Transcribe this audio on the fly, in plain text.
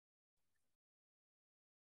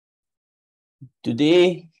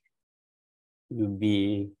Today, we'll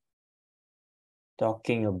be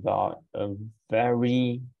talking about a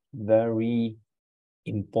very, very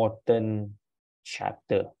important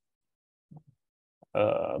chapter.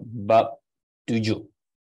 Bab 7.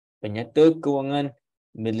 Penyata Kewangan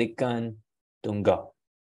Milikan Tunggal.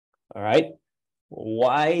 Alright?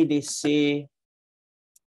 Why they say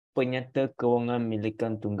Penyata Kewangan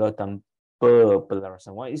Milikan Tunggal Tanpa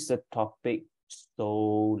Pelarasan? Why is the topic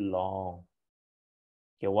so long?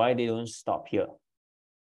 Okay, why they don't stop here?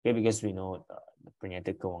 Okay, because we know the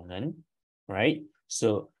Penyata Kewangan, right?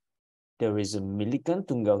 So there is a Milikan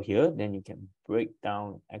Tunggal here, then you can break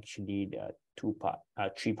down actually there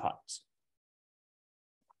are three parts.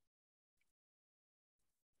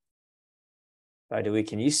 By the way,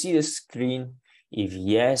 can you see the screen? If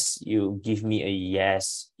yes, you give me a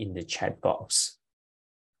yes in the chat box.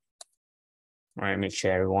 All right, make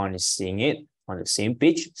sure everyone is seeing it on the same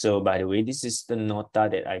page. So by the way, this is the nota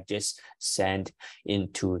that I just sent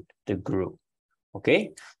into the group.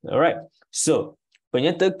 Okay, all right. So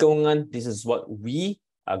Penyata Kewangan, this is what we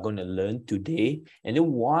are going to learn today. And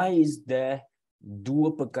then why is there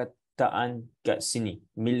dua perkataan kat sini?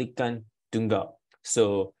 Milikan tunggal.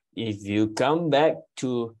 So if you come back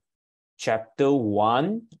to chapter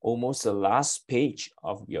 1, almost the last page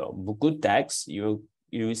of your buku text, you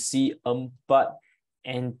see 4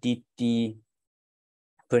 entity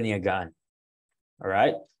perniagaan. All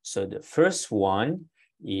right. So the first one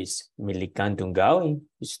is milikan tunggal.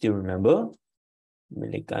 You still remember?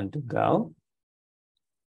 Milikan tunggal.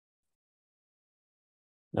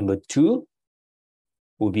 Number 2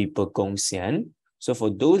 will be perkongsian. So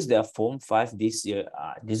for those that are Form 5 this year,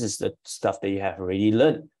 this is the stuff that you have already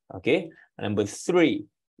learned. Okay. Number 3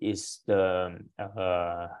 is the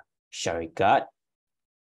syarikat.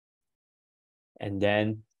 And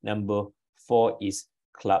then number 4 is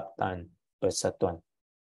Kedudukan persatuan.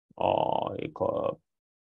 Or you call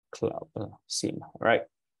club, same, right?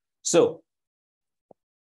 So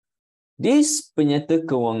this penyata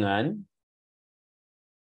kewangan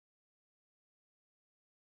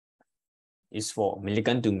is for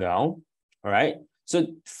milikan tunggal, alright? So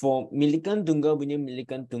for milikan tunggal punya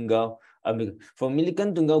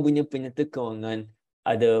penyata kewangan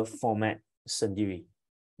ada format sendiri.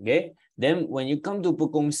 Okay? Then when you come to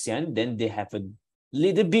perkongsian, then they have a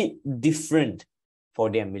little bit different for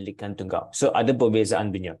their milikan tunggal. So ada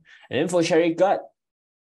perbezaan punya. And then for syarikat,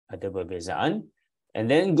 ada perbezaan. And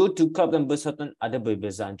then go to club dan persatuan, ada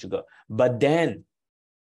perbezaan juga. But then,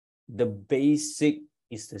 the basic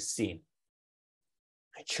is the same.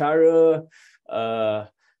 Cara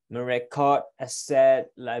merekod aset,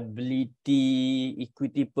 liability,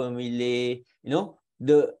 equity pemilik, you know,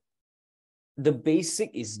 the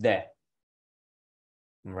basic is there.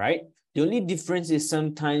 Right? The only difference is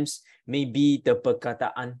sometimes maybe the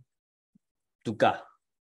perkataan tukar.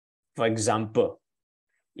 For example,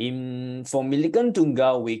 for milikan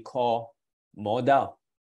tunggal, we call modal.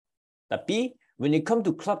 Tapi when it come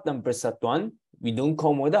to club dan persatuan, we don't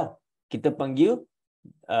call modal. Kita panggil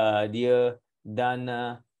dia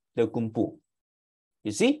dana terkumpul.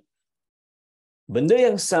 You see? Benda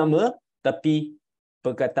yang sama, tapi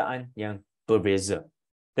perkataan yang berbeza.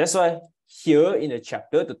 That's why here in the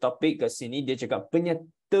chapter, the topic kat sini, dia cakap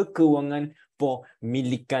penyata kewangan for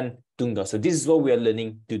milikan tunggal. So this is what we are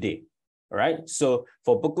learning today. Alright, so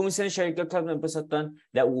for perkongsian syarikat club dan persatuan,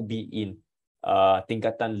 that will be in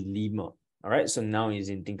tingkatan 5. Alright, so now is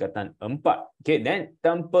in tingkatan 4. Okay, then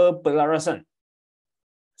tanpa pelarasan.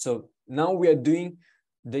 So now we are doing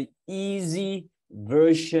the easy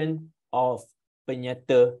version of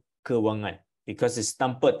penyata kewangan because it's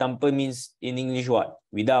tanpa. Tanpa means in English what?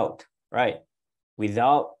 Without, right?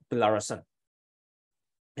 Without pelarasan.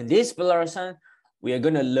 And this pelarasan we are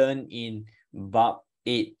going to learn in bab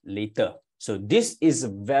 8 later. So this is a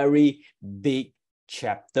very big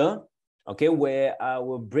chapter, okay, where I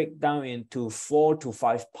will break down into 4 to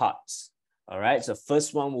 5 parts. All right, so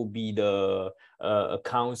first one will be the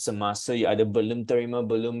account semasa you ada belum terima,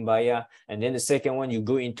 belum bayar. And then the second one, you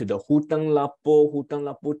go into the hutang lapor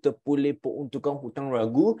terpulih peruntukan hutang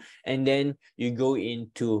ragu. And then you go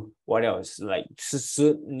into what else? Like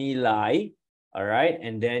susut nilai. All right,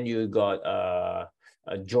 and then you got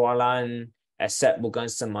jualan aset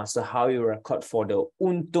bukan semasa, how you record for the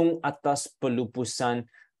untung atas pelupusan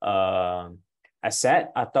aset,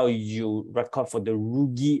 atau you record for the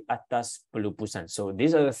rugi atas pelupusan. So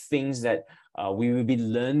these are the things that we will be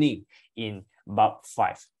learning in bab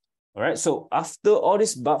 5. All right, so after all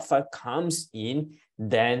this bab 5 comes in,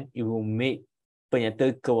 then it will make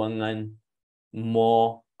penyata kewangan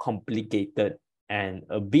more complicated and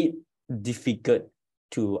a bit difficult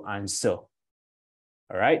to answer.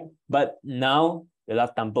 Alright, but now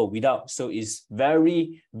ialah tanpa, without, so it's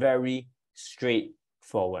very, very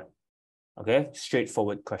straightforward. Okay,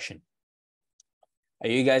 straightforward question.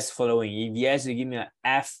 Are you guys following? If yes, you give me an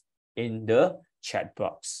F in the chat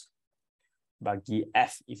box. Bagi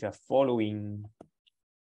F if you're following.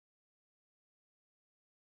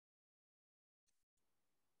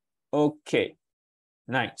 Okay,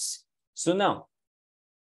 nice. So now,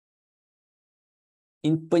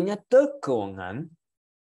 in penyata kewangan,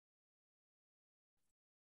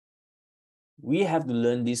 we have to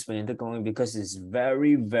learn this penyata kewangan because it's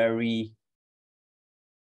very, very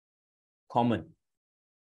common.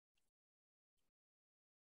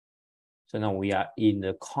 So now we are in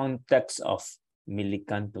the context of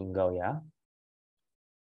milikan tunggal, ya.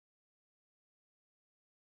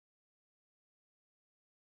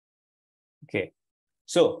 Okay,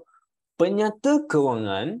 so penyata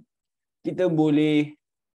kewangan kita boleh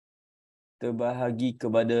terbahagi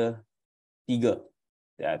kepada 3.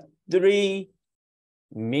 There are 3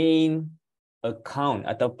 main account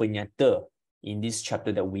atau penyata in this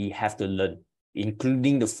chapter that we have to learn,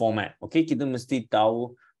 including the format. Okay, kita mesti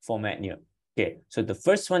tahu formatnya. Okay, so the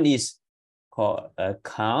first one is called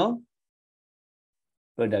account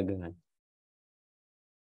perdagangan.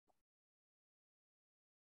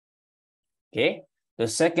 Okay,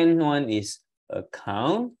 the second one is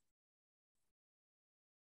account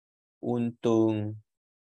untung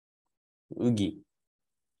rugi.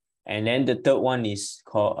 And then the third one is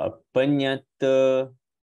called a penyata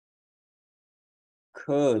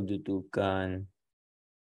kedudukan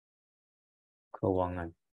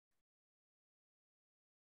kewangan.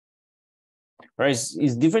 Right,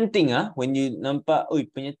 it's different thing when you nampak,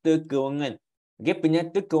 penyata kewangan. Okay,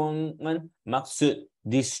 penyata kewangan maksud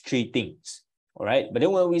these 3 things. Alright, but then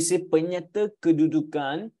when we say penyata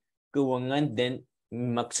kedudukan kewangan, then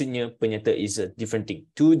maksudnya penyata is a different thing.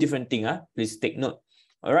 2 different thing. Please take note.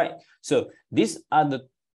 Alright, so these are the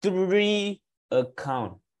 3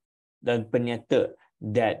 account dan penyata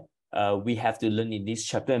that we have to learn in this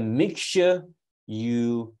chapter, and make sure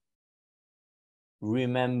you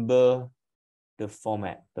remember the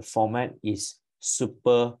format. The format is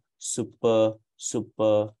super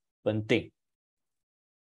penting.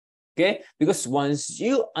 Okay, because once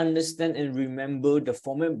you understand and remember the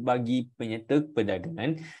format bagi penyata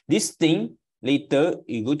perdagangan, this thing later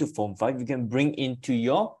you go to form 5, you can bring into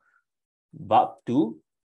your bab 2,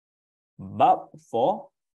 bab 4,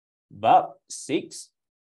 bab 6,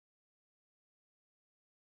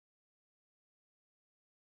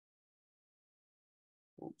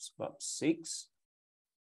 bab 6,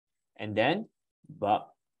 and then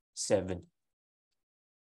bab 7.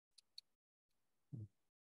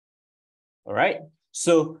 All right,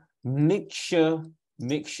 so make sure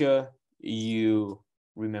you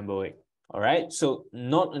remember it. All right, so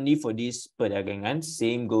not only for this perdagangan,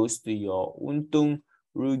 same goes to your untung,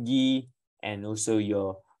 rugi, and also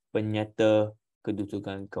your penyata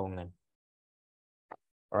kedudukan kewangan.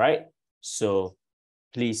 All right, so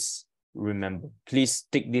please remember, please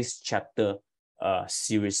take this chapter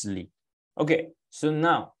seriously. Okay, so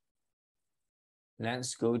now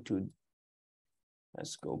let's go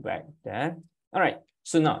back there. All right,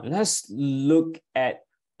 so now let's look at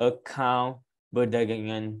account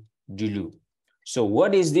perdagangan dulu. So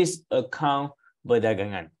what is this account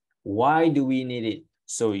perdagangan? Why do we need it?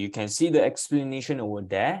 So you can see the explanation over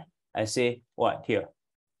there. I say what here?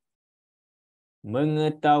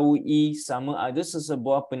 Mengetahui sama ada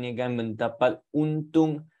sesebuah perniagaan mendapat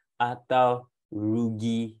untung atau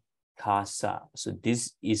rugi kasar. So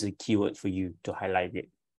this is a keyword for you to highlight it.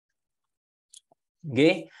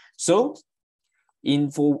 Okay, so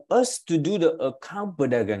for us to do the account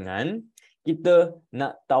perdagangan, kita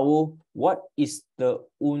nak tahu what is the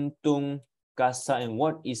untung kasar and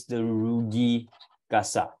what is the rugi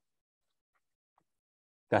kasar.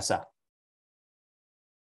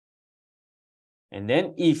 And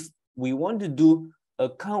then if we want to do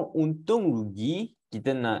account untung rugi,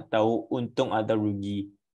 kita nak tahu untung atau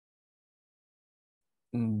rugi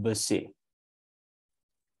bersih.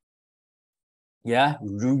 Ya,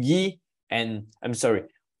 rugi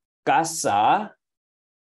kasar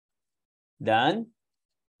dan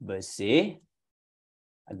bersih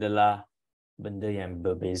adalah benda yang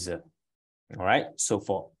berbeza. Alright, so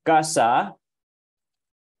for kasar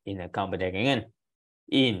in account perdagangan,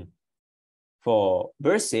 for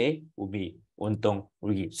bersih will be untung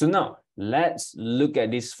rugi. So now let's look at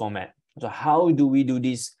this format. So how do we do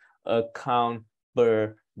this account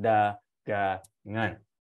perdagangan?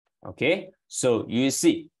 Okay, so you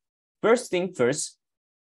see, first thing first,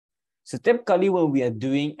 setiap kali when we are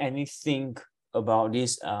doing anything about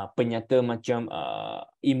this penyata macam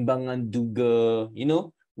imbangan duga, you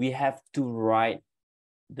know, we have to write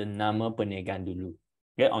the nama perniagaan dulu.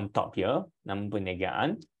 Okay, on top here, nama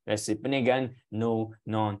perniagaan. Let's say perniagaan no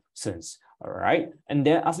nonsense. All right, and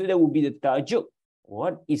then after that will be the tajuk.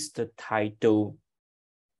 What is the title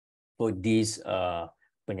for this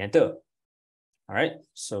penyata? All right,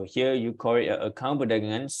 so here you call it account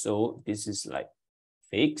perdagangan. So this is like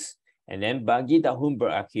fixed, and then bagi tahun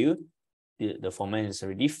berakhir, the format is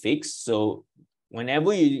already fixed. So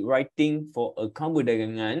whenever you writing for account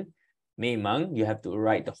perdagangan, memang you have to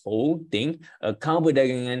write the whole thing. Account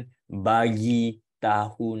perdagangan bagi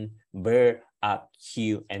tahun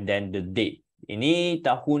berakhir, and then the date. Ini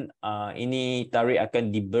tahun, ini tarikh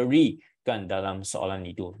akan diberikan dalam soalan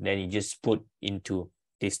itu. Then you just put into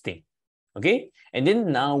this thing. Okay, and then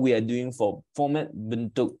now we are doing for format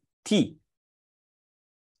bentuk T.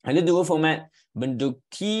 Ada dua format, bentuk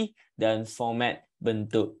T dan format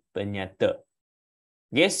bentuk penyata.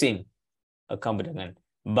 Okay, same, account perdagangan.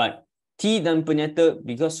 But T dan penyata,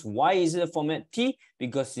 because why is it a format T?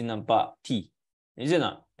 Because you nampak T, is it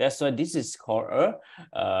not? That's why this is called a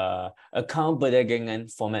account perdagangan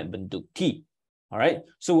format bentuk T. Alright,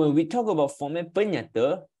 so when we talk about format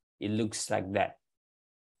penyata, it looks like that.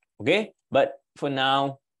 Okay, but for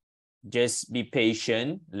now, just be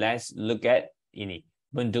patient. Let's look at ini,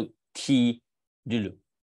 bentuk T dulu.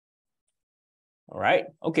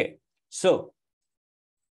 Alright, okay. So,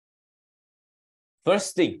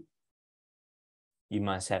 first thing, you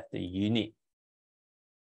must have the unit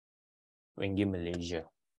Ringgit Malaysia.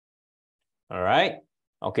 Alright,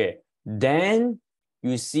 okay. Then,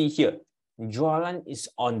 you see here, jualan is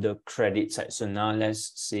on the credit side. So now let's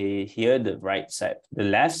say here the right side. The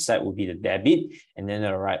left side will be the debit, and then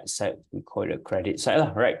the right side we call it the credit side,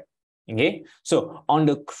 right? Okay. So on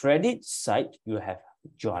the credit side you have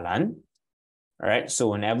jualan. Alright. So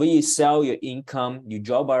whenever you sell your income, you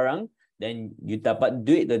jual barang, then you dapat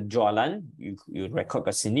duit the jualan. You record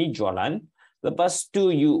kat sini jualan. Lepas tu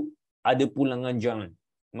you ada pulangan jualan.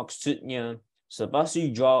 Maksudnya selepas you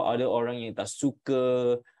jual, ada orang yang tak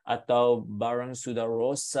suka atau barang sudah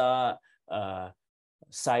rosak,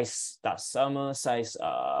 size tak sama,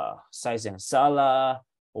 size yang salah,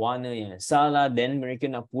 warna yang salah, then mereka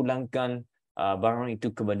nak pulangkan barang itu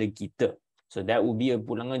kepada kita. So that will be a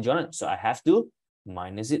pulangan jualan. So I have to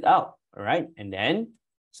minus it out, alright? And then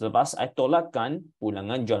selepas I tolakkan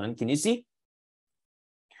pulangan jualan, can you see?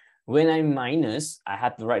 When I minus, I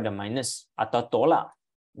have to write the minus atau tolak.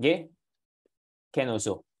 Okay? Can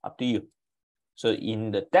also, up to you. So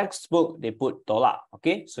in the textbook, they put tolak,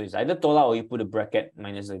 okay? So it's either tolak or you put a bracket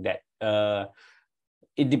minus like that.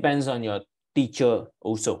 It depends on your teacher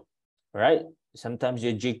also, right? Sometimes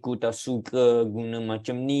your cikgu tak suka guna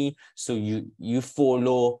macam ni, so you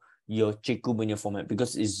follow your cikgu punya format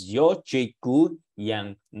because it's your cikgu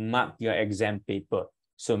yang mark your exam paper.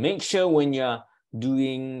 So make sure when you're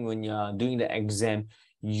doing the exam,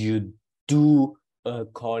 you do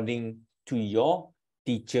according to your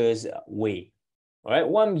teacher's way. All right,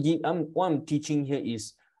 what I'm teaching here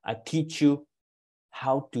is I teach you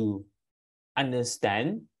how to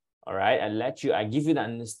understand. All right, I give you the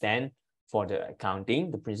understand for the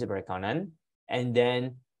accounting, the Prinsip Perakaunan, and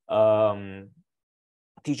then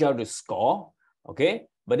teach you how to score. Okay,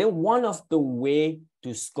 but then one of the way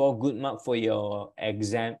to score good mark for your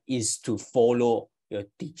exam is to follow your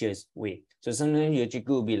teacher's way. So sometimes your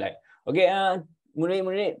cikgu will be like, okay,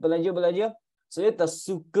 murid-murid belajar. Saya tak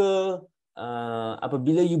suka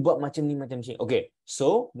apabila you buat macam ni. Okay,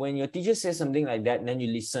 so when your teacher says something like that, then you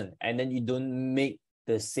listen, and then you don't make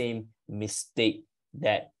the same mistake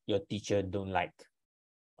that your teacher don't like.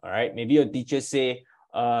 All right, maybe your teacher say,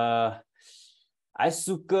 I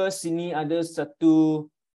suka sini ada satu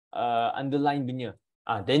underline punya.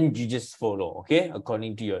 Then you just follow, okay,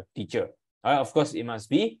 according to your teacher. All right, of course it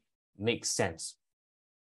must make sense.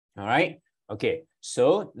 All right. Okay,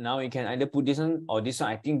 so now you can either put this one or this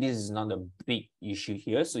one. I think this is not a big issue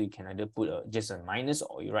here. So you can either put just a minus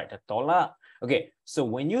or you write a tolak. Okay, so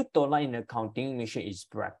when you tolak in accounting, make sure it's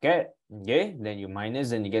bracket. Okay, then you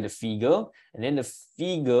minus, then you get a figure. And then the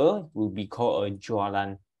figure will be called a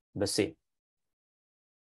jualan bersih.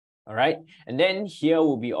 All right, and then here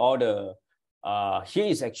will be all the, here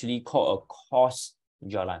is actually called a cost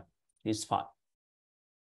jualan, this part.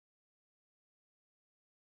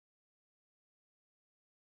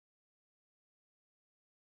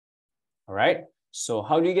 All right, so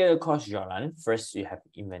how do you get a cost jualan? First, you have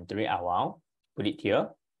inventory awal, put it here.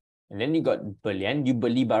 And then you got belian, you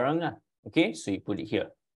beli barang lah. Okay, so you put it here.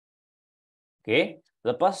 Okay,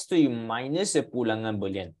 lepas tu you minus the pulangan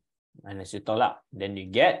belian. Minus you tolak. Then you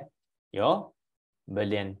get your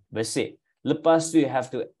belian bersih. Lepas tu you have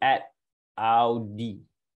to add Audi.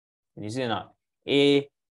 You see or not? A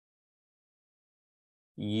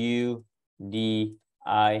U D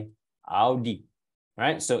I Audi.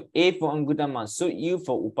 Right? So A for angkutan masuk, U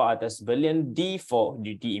for upah atas belian, D for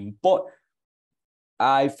duty import,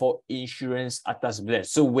 I for insurance atas belian.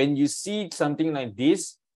 So when you see something like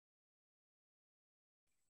this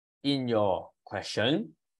in your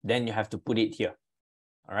question, then you have to put it here.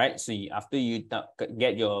 All right. So after you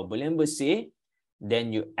get your belian bersih, then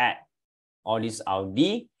you add all this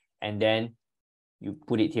Audi and then you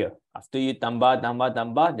put it here. After you tambah,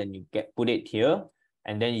 then you put it here.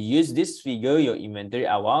 And then you use this figure, your inventory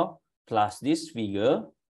awal, plus this figure,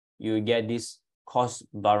 you get this cost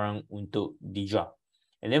barang untuk dijual.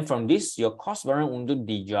 And then from this, your cost barang untuk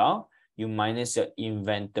dijual, you minus your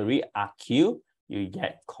inventory AQ, you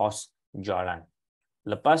get cost jualan.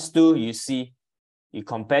 Lepas tu, you see, you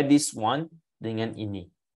compare this one dengan ini.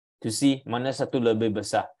 To see mana satu lebih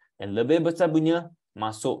besar. Dan lebih besar punya,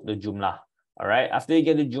 masuk the jumlah. Alright, after you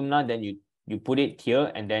get the jumlah, then you put it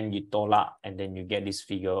here and then you tolak and then you get this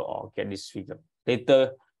figure or get this figure.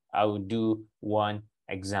 Later, I will do one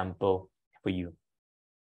example for you.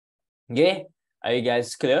 Okay, are you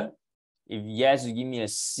guys clear? If yes, you give me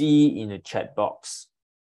a C in the chat box.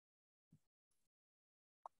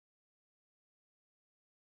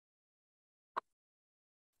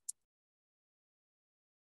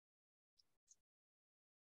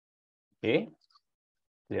 Okay,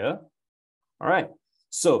 clear? All right,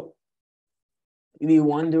 so if you're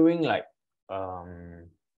wondering like,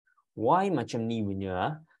 why macam ni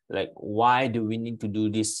punya? Like, why do we need to do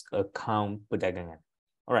this account perdagangan?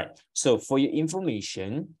 All right, so for your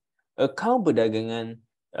information, account perdagangan,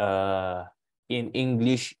 in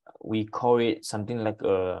English, we call it something like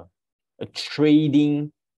a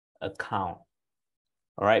trading account.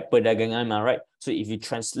 All right, perdagangan, all right. So if you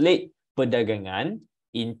translate perdagangan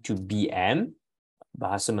into BM,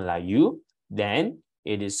 bahasa Melayu, then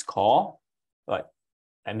it is called what?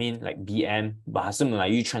 I mean, like BM, bahasa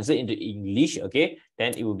Melayu, translate into English, okay?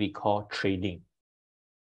 Then it will be called trading.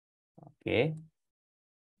 Okay.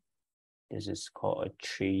 This is called a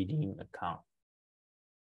trading account.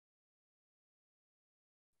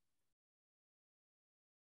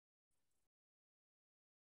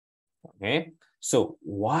 Okay. So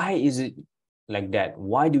why is it like that?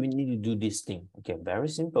 Why do we need to do this thing? Okay, very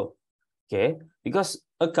simple. Okay, because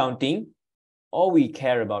accounting, all we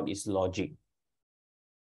care about is logic.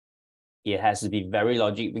 It has to be very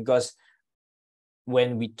logic because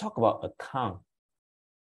when we talk about accounting,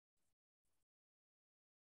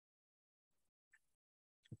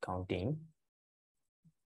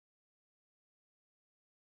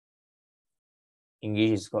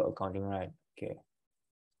 English is called accounting, right? Okay.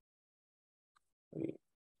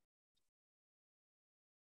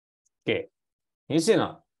 Okay, you see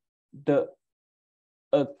now, the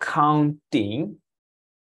accounting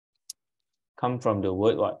come from the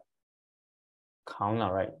word what? Count,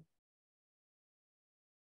 right?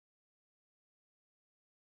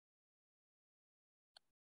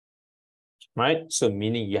 Right? So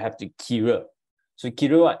meaning you have to kira. So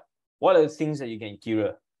kira what? What are the things that you can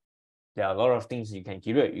kira? There are a lot of things you can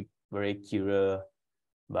kira. You very kira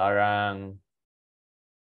barang,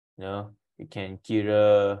 you know, you can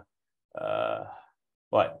kira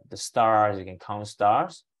what? The stars, you can count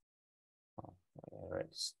stars. Right,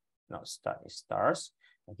 it's not star, it's stars.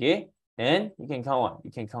 Okay, and you can count what?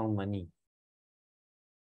 You can count money.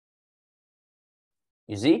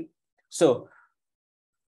 You see? So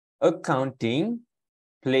accounting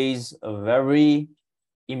plays a very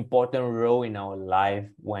important role in our life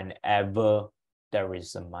whenever there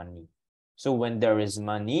is money. So when there is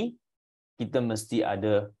money, kita mesti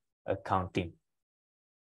ada accounting.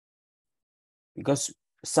 Because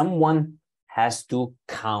someone has to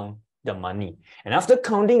count the money. And after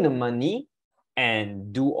counting the money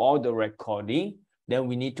and do all the recording, then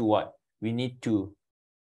we need to what? We need to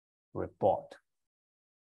report.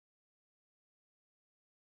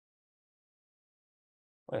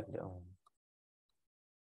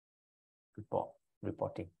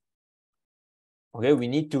 Reporting. Okay, we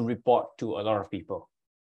need to report to a lot of people.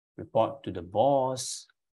 Report to the boss,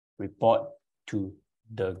 report to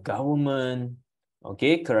the government.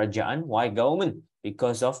 Okay, kerajaan. Why government?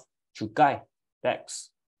 Because of cukai,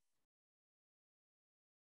 tax.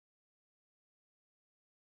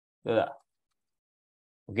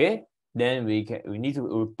 Okay, then we need to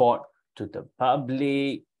report to the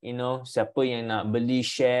public. You know, siapa yang nak beli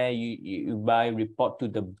share, you buy, report to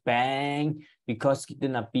the bank because kita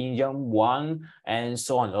nak pinjam wang and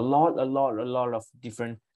so on. A lot of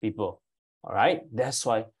different people. All right, that's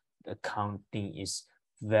why accounting is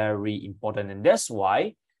very important. And that's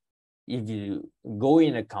why if you go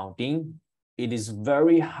in accounting, it is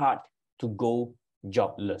very hard to go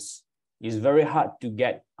jobless. It's very hard to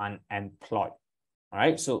get unemployed. All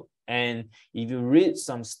right. So, and if you read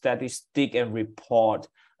some statistic and report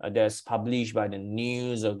that's published by the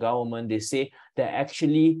news or government, they say they're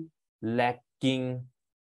actually lacking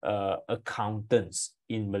accountants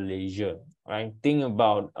in Malaysia. Right. Think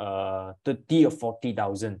about 30 or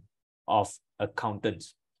 40,000 of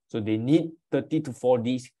accountants. So they need 30 to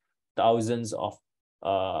 40,000 of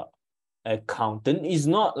accountant. Is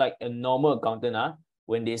not like a normal accountant.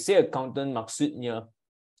 When they say accountant, maksudnya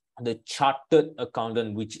the chartered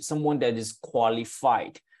accountant, which someone that is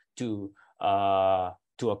qualified to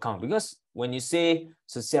account. Because when you say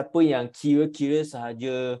sesiapa yang kira-kira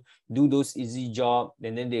sahaja, do those easy job,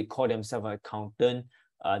 and then they call themselves an accountant,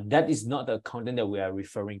 that is not the accountant that we are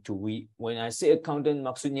referring to. When I say accountant,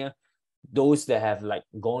 maksudnya those that have like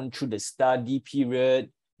gone through the study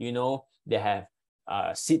period, you know, they have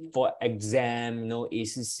sit for exam, you know,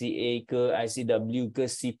 ACCA ke, ICW ke,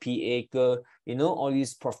 CPA ke, you know, all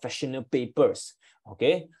these professional papers.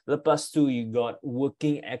 Okay, lepas tu you got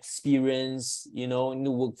working experience, you know,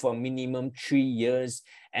 you work for minimum 3 years,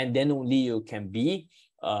 and then only you can be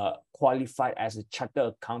qualified as a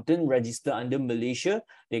chartered accountant, registered under Malaysia.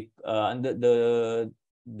 They under the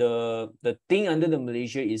thing under the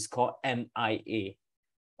Malaysia is called MIA.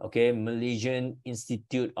 Okay, Malaysian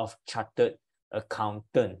Institute of Chartered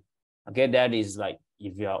Accountant. Okay, that is like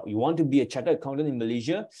if you want to be a chartered accountant in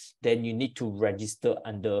Malaysia, then you need to register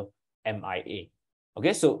under MIA.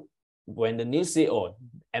 Okay, so when the news say, oh,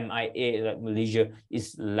 MIA, like Malaysia,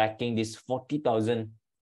 is lacking this 40,000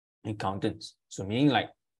 accountants, so meaning like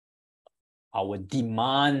our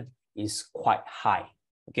demand is quite high.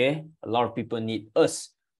 Okay, a lot of people need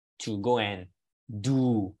us to go and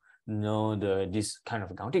do, you know, this kind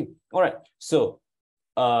of accounting. All right, so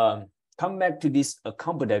come back to this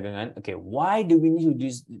account perdagangan. Okay, why do we need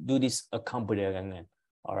to do this account perdagangan?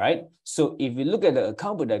 All right, so if you look at the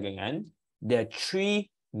account perdagangan, there are 3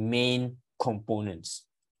 main components.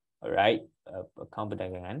 All right, account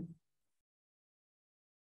perdagangan.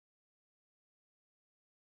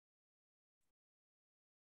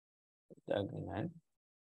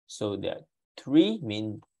 So there are 3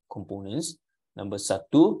 main components. Number 1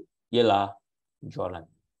 ialah jualan.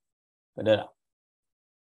 Betul tak?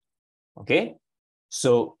 Okay,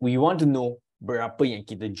 so we want to know berapa yang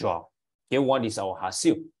kita jual. Okay, what is our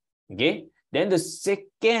hasil? Okay, then the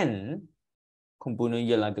second component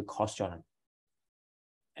ialah the cost jualan.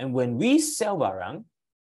 And when we sell barang,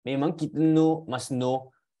 memang kita must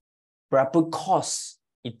know berapa cost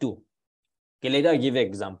itu. Okay, later I give you an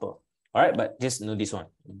example. All right, but just know this one.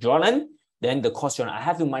 Jualan, then the cost jualan. I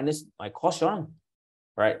have to minus my cost jualan.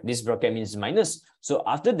 Right, this bracket means minus. So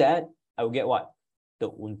after that, I will get what?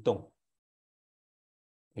 The untung.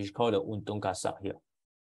 It's called the untung kasar here.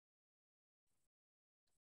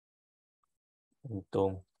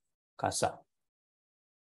 Untung kasar.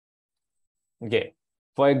 Okay,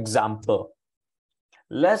 for example,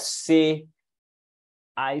 let's say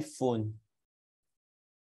iPhone.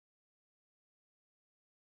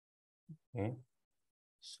 Okay,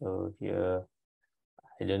 so here,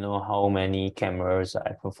 I don't know how many cameras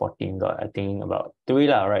iPhone 14 got. I think about 3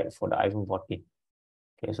 lah, right, for the iPhone 14.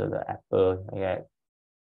 Okay, so the Apple, okay,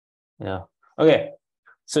 you know. Okay,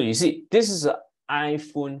 so you see, this is an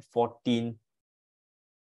iPhone 14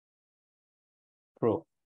 Pro.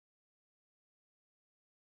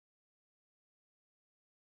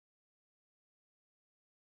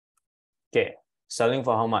 Okay, selling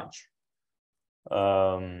for how much?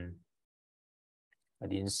 I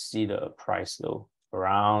didn't see the price though.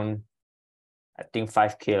 Around, I think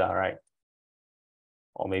 5K lah, right?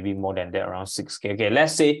 Or maybe more than that, around 6K. Okay,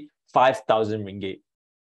 let's say 5,000 ringgit.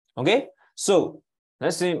 Okay, so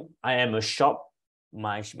let's say I am a shop.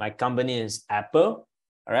 My company is Apple.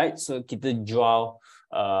 All right, so kita jual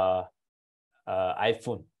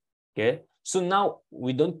iPhone. Okay, so now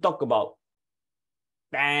we don't talk about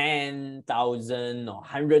 10,000 or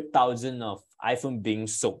 100,000 of iPhone being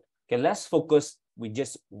sold. Okay, let's focus with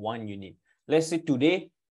just 1 unit. Let's say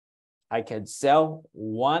today I can sell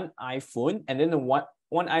 1 iPhone, and then the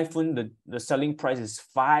one iPhone, the selling price is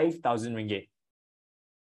 5,000 ringgit.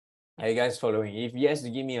 Are you guys following? If yes,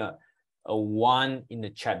 give me a 1 in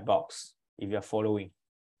the chat box if you're following.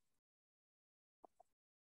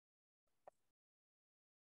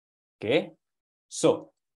 Okay,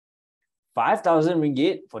 so 5,000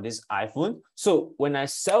 ringgit for this iPhone. So when I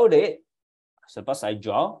sell it, selepas I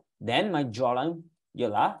jual, then my jualan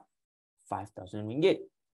ialah 5,000 ringgit.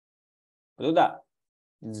 Betul tak?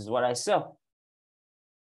 This is what I sell.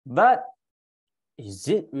 But is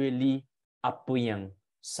it really apa yang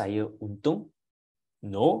saya untung?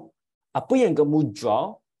 No. Apa yang kamu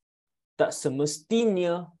jual tak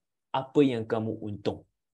semestinya apa yang kamu untung.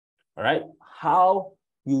 Alright? How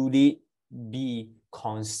would it be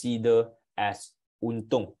considered as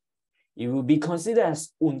untung? It will be considered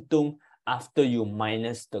as untung after you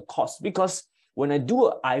minus the cost. Because when I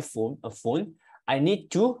do a phone, I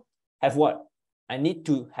need to have what? I need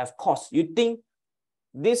to have cost. You think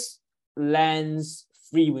this lens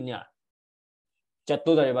free punya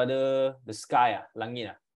jatuh daripada the sky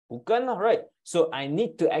langit bukan lah, right? So I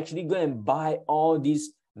need to actually go and buy all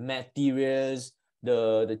these materials,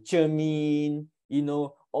 the cermin, you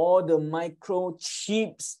know, all the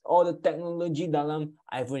microchips, all the technology dalam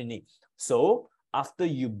iPhone ini. So after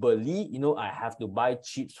you beli, you know, I have to buy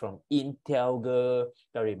chips from Intel ke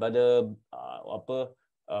daripada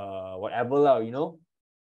whatever lah, you know.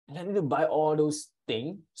 And I need to buy all those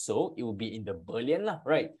things, so it will be in the billion lah,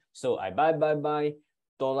 right? So I buy,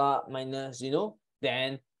 tolak minus, you know,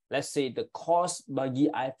 then let's say the cost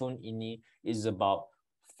bagi iPhone ini is about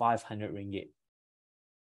 500 ringgit.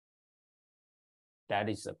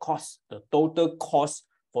 That is the cost, the total cost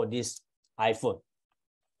for this iPhone.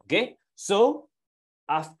 Okay, so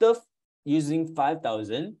after using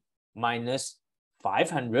 5,000 minus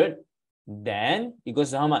 500, then it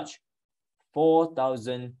goes to how much?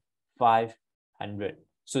 4,500.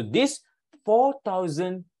 So this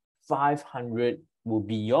 4,500 will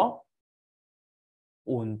be your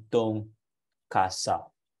untung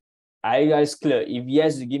kasar. Are you guys clear? If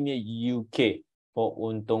yes, give me a UK for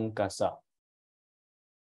untung kasar.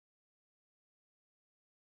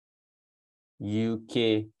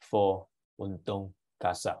 UK for untung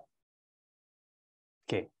kasar.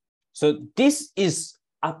 Okay. So this is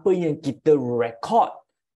apa yang kita record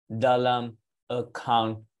dalam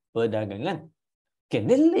account perdagangan. Okay,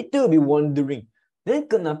 then later we'll be wondering, then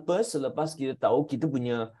kenapa selepas kita tahu kita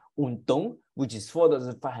punya untung, which is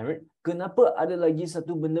 4,500, kenapa ada lagi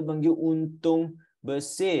satu benda panggil untung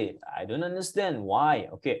bersih? I don't understand why.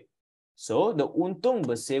 Okay, so the untung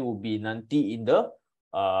bersih will be nanti in the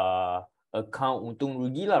account untung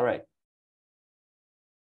rugi lah, right?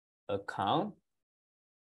 Account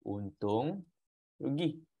untung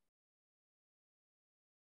rugi.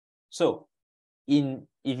 So if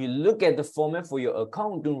you look at the format for your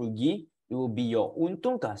account untung rugi, it will be your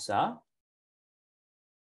untung kasar.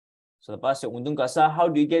 Selepas your untung kasar, how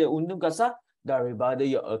do you get your untung kasar? Daripada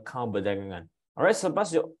your account perdagangan. Alright, so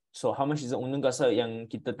how much is the untung kasar yang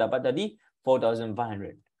kita dapat tadi?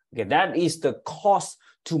 4,500. Okay, that is the cost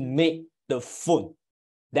to make the phone.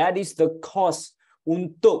 That is the cost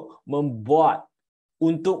untuk membuat,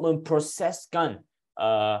 untuk memproseskan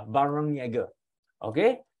barang niaga.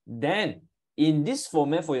 Okay, then in this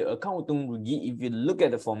format for your account untung rugi, if you look at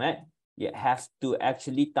the format, you have to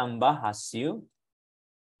actually tambah hasil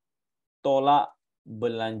tolak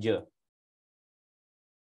belanja.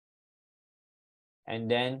 And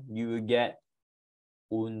then you will get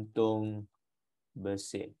untung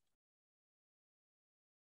bersih.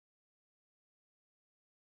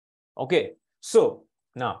 Okay, so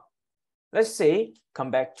now let's say come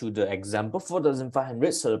back to the example 4,500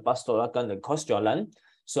 selepas tolakan the cost jualan.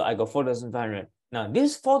 So I got 4,500. Now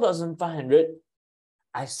this 4,500,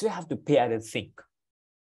 I still have to pay other thing.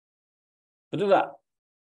 Betul tak?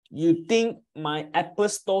 You think my Apple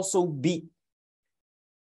store so big,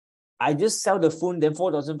 I just sell the phone, then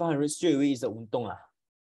 4,500 straight away is the untung lah?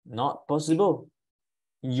 Not possible.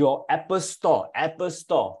 Your Apple store,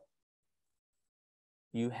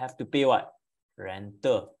 you have to pay what?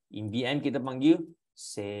 Rental. In BM kita panggil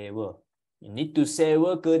sewa. You need to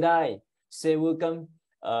sewa kedai, sewakan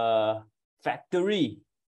factory,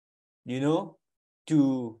 you know,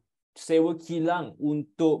 to sewa kilang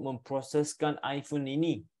untuk memproseskan iPhone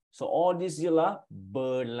ini. So all this ialah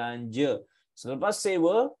belanja. Selepas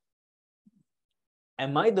sewa,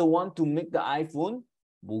 am I the one to make the iPhone?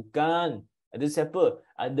 Bukan. Ada siapa?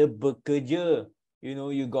 Ada bekerja. You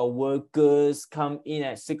know, you got workers come in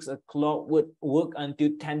at 6 o'clock, work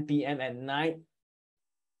until 10 p.m. at night.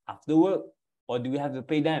 After work, what do we have to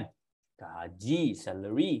pay them? Gaji,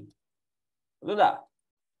 salary. Betul tak?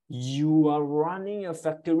 You are running your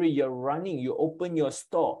factory, you open your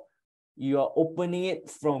store. You are opening it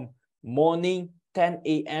from morning 10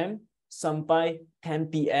 a.m. sampai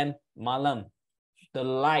 10 p.m. malam. The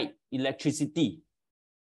light, electricity,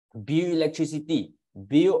 bill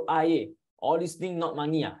air, all these things not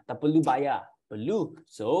money tak perlu bayar. Perlu.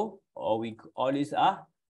 So, all these are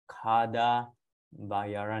kadar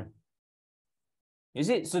bayaran. You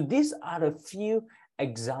see, so these are the few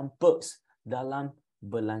examples dalam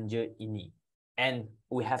belanja ini. And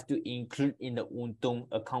we have to include in the Untung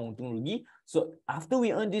account Untung Rugi. So after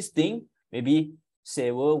we earn this thing, maybe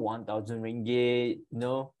sewa 1,000 ringgit,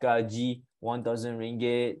 gaji 1,000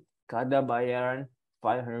 ringgit, kadar bayaran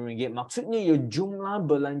 500 ringgit. Maksudnya your jumlah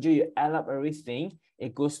belanja, you add up everything,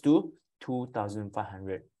 it goes to 2,500.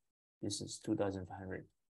 This is 2,500.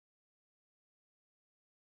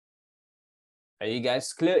 Are you guys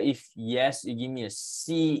clear? If yes, you give me a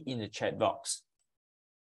C in the chat box.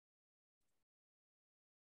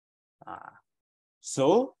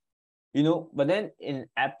 So, but then in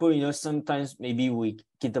Apple, sometimes maybe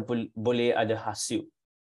kita boleh ada hasil.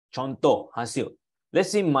 Contoh hasil. Let's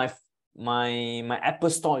say my Apple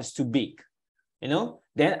store is too big,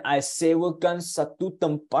 then I sewakan satu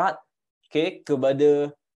tempat, okay, kepada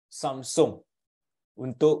Samsung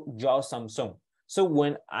untuk jual Samsung. So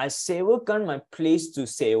when I sewakan my place to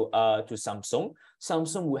Samsung,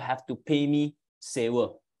 Samsung will have to pay me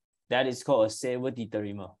sewa. That is called a sewa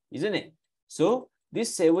diterima, isn't it? So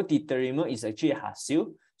this sewa diterima is actually a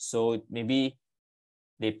hasil. So maybe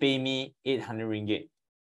they pay me 800 ringgit.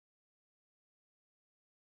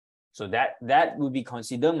 So that will be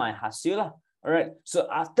considered my hasil lah. All right. So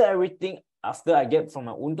after everything, after I get from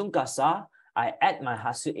my untung kasar, I add my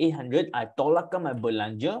hasil 800, I tolakkan my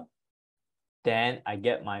belanja, then I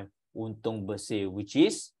get my untung bersih, which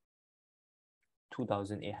is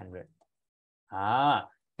 2,800.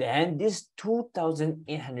 Then this 2,800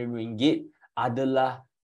 ringgit adalah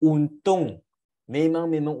untung. Memang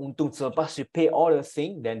untung. Selepas you pay all the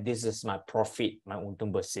thing, then this is my profit, my untung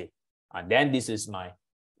bersih. Then this is my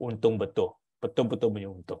untung betul. Betul-betul punya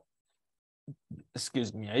untung. Excuse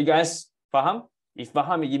me. Are you guys faham? If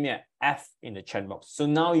faham, you give me an F in the chat box. So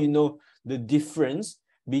now you know the difference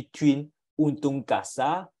between untung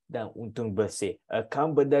kasar dan untung bersih.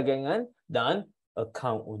 Akaun perdagangan dan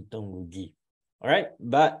akaun untung rugi. Alright,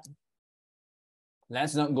 but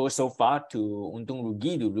let's not go so far to untung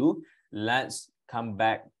rugi dulu. Let's come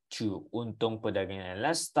back to untung perdagangan.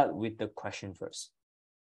 Let's start with the question first.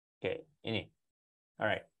 Okay, ini.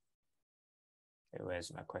 Alright. Okay, where's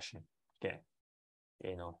my question? Okay.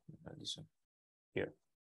 Okay, no, not this one. Here.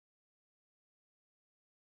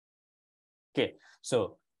 Okay,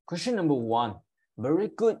 so question number 1.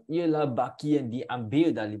 Berikut ialah baki yang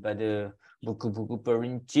diambil daripada buku-buku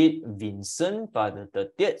perincit Vincent pada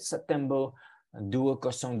 30 September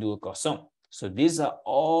 2020. So these are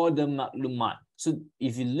all the maklumat. So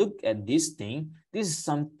if you look at this thing, this is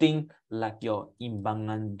something like your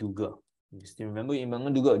imbangan duga. You still remember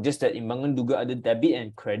imbangan duga? Just that imbangan duga ada debit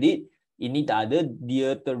and credit. Ini tak ada,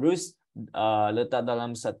 dia terus letak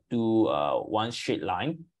dalam satu one straight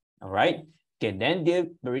line. Alright. Okay, then dia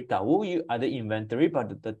beritahu you ada inventory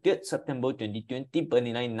pada 30 September 2020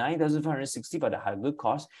 bernilai 9,560 pada harga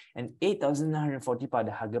kos and 8,940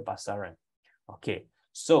 pada harga pasaran. Okay,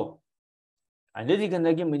 so anda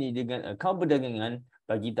dikehendaki menyediakan akaun perdagangan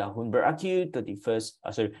bagi tahun berakhir 30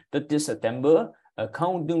 September,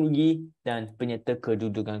 akaun untung rugi dan penyata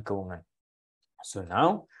kedudukan kewangan. So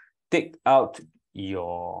now, take out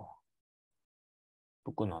your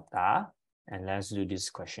buku nota and let's do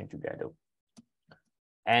this question together.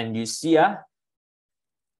 And you see,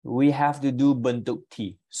 we have to do bentuk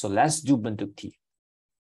T. So let's do bentuk T.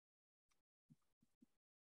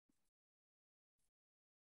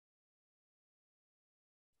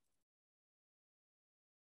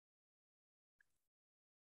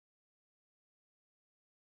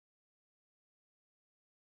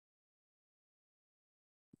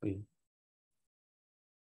 Okay.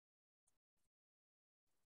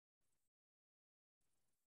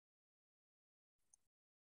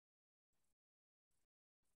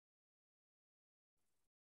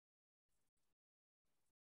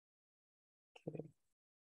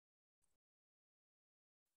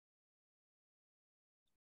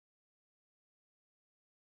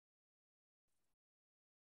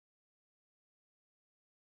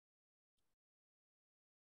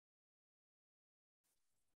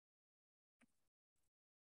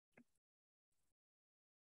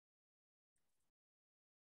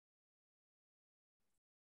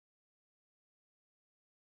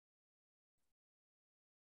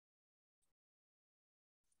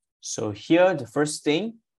 So here, the first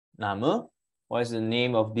thing, nama. What is the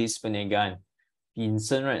name of this perniagaan?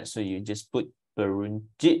 Vincent, right? So you just put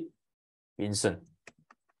perincit Vincent.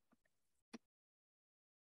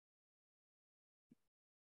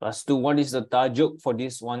 Lepas tu, what is the tajuk for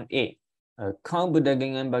this 1A? Akaun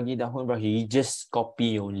perdagangan bagi tahun berakhir. You just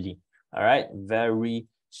copy only. Alright, very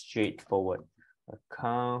straightforward.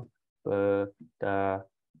 Akaun perdagangan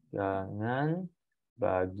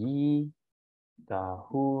bagi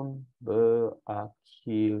tahun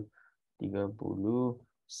berakhir 30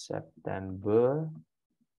 September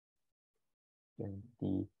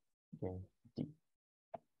 2020.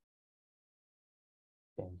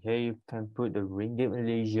 And here you can put the Ringgit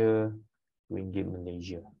Malaysia, Ringgit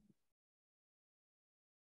Malaysia.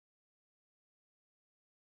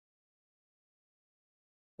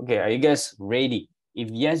 Okay, are you guys ready? If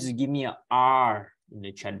yes, give me an R in the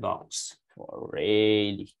chat box for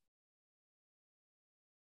ready.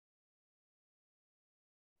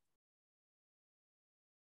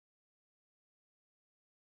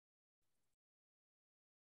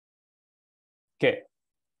 Okay,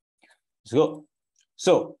 let's go.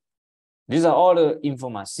 So, these are all the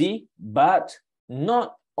information, but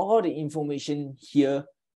not all the information here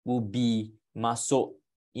will be masuk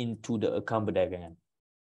into the account perdagangan.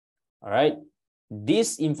 Alright,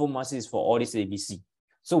 this information is for all this ABC.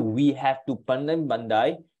 So we have to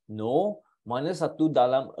pandai-pandai know mana satu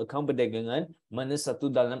dalam account perdagangan, mana satu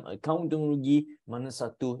dalam account untung rugi, mana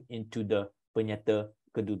satu into the penyata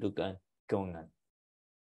kedudukan kewangan.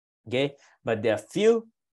 Okay, but there are few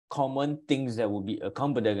common things that will be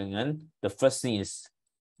account perdagangan. The first thing is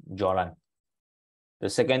jualan. The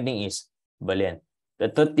second thing is belian. The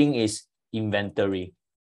third thing is inventory.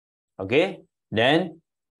 Okay, then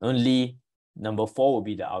only number 4 will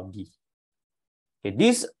be the Audi. Okay,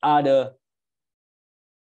 these are the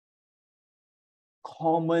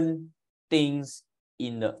common things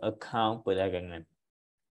in the account perdagangan.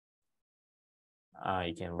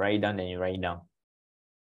 You can write down, then you write down.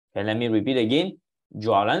 Okay, let me repeat again.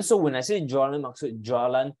 Jualan. So when I say jualan, maksud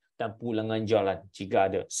jualan dan pulangan jualan jika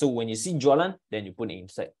ada. So when you see jualan, then you put it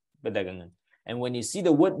inside perdagangan. And when you see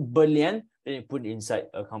the word belian, then you put it inside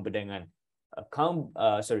account perdagangan.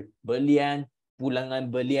 Belian,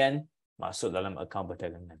 pulangan belian masuk dalam account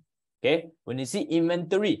perdagangan. Okay, when you see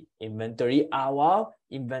inventory, inventory awal,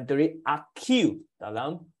 inventory akhir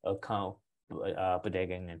dalam account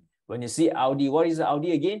perdagangan. When you see Audi, what is the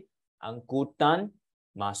Audi again? Angkutan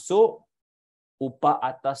masuk, upah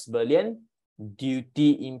atas belian,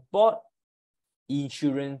 duty import,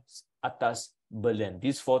 insurance atas belian.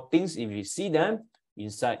 These 4 things, if you see them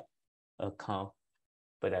inside account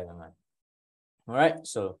perdagangan. Alright,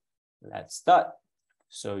 so let's start.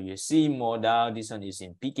 So you see modal, this one is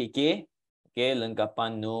in PKK. Okay,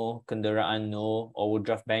 lengkapan no, kenderaan no,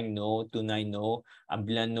 overdraft bank no, tunai no,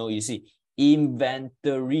 ambilan no. You see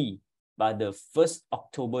inventory pada 1st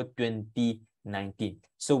October 2019.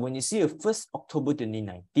 So when you see a 1st October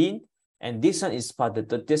 2019, and this one is pada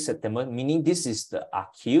 30th September, meaning this is the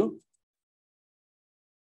akhir,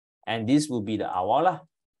 and this will be the awal lah.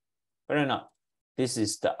 Correct or not? This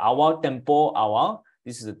is the awal tempo awal.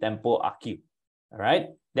 This is the tempo akhir. All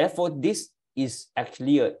right. Therefore, this is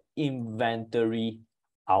actually an inventory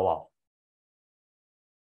awal.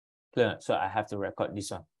 Clear? So I have to record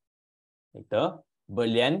this one. Later,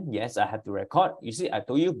 belian, yes, I have to record. You see, I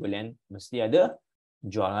told you belian mesti ada,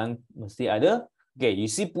 jualan mesti ada. Okay,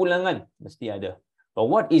 you see pulangan mesti ada. But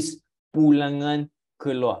what is pulangan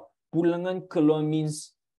keluar? Pulangan keluar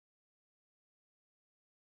means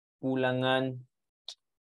pulangan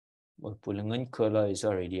keluar is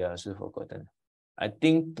already also forgotten. I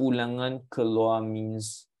think pulangan keluar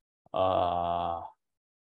means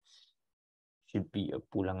should be a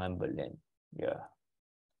pulangan belian. Yeah.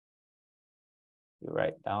 You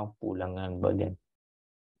write down pulangan belian.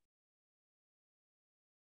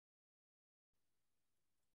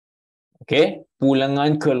 Okay,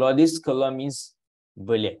 pulangan keluar, this keluar means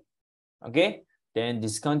belian. Okay, then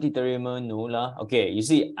discount diterima no lah. Okay, you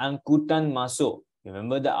see angkutan masuk.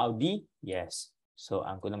 Remember the Audi? Yes. So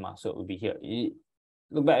angkutan masuk will be here.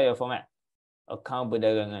 Look back at your format. Account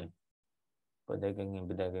perdagangan.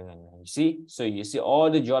 Perdagangan. You see? So you see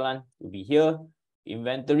all the jualan will be here.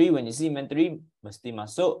 Inventory, when you see inventory, mesti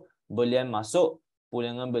masuk. Belian masuk.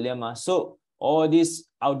 Pulangan belian masuk. All this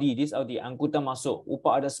Audi, angkutan masuk.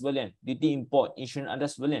 Upah atas belian. Duty import, insurance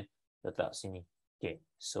atas belian. Letak sini. Okay.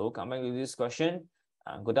 So come back to this question.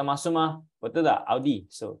 Angkutan masuk mah. Betul tak? Audi.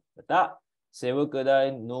 So letak. Sewa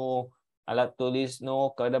kedai, no. Alat tulis,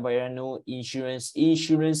 no. Kadar bayaran, no. Insurance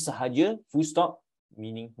sahaja, full stop,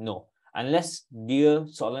 meaning no. Unless dia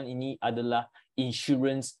soalan ini adalah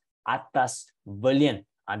insurance atas belian,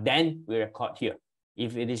 then we record here.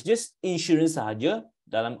 If it is just insurance sahaja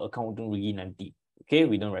dalam account untung rugi nanti, okay,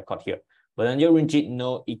 we don't record here. Belanja runcit,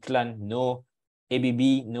 no. Iklan, no.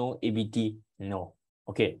 ABB, no. ABT, no.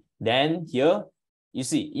 Okay, then here you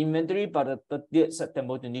see inventory pada 30th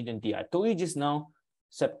September 2020. I told you just now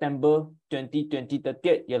September 2020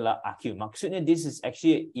 30th ialah akhir. Maksudnya this is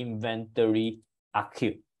actually inventory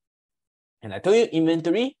akhir. And I told you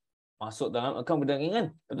inventory masuk dalam akaun perdagangan.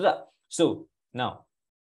 Betul tak? So, now,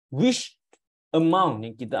 which amount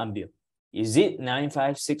yang kita ambil? Is it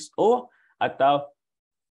 9560 atau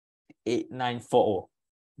 8940?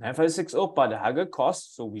 9560 pada harga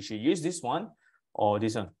cost, so we should use this one or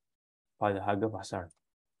this one pada harga pasar.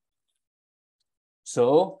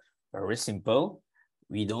 So, very simple.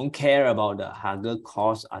 We don't care about the harga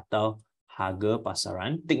cost atau harga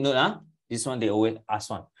pasaran. Take note, this one they always ask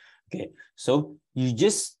one. Okay, so you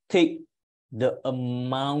just take the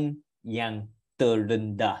amount yang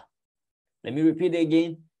terendah. Let me repeat it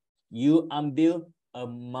again. You ambil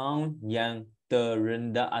amount yang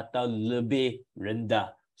terendah atau lebih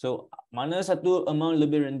rendah. So, mana satu amount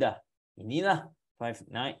lebih rendah? Inilah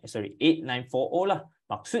 8940 lah.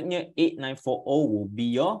 Maksudnya 8940 will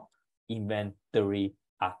be your inventory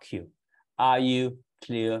APUR. Are you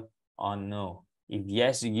clear or no? If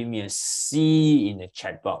yes, you give me a C in the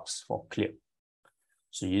chat box for clear.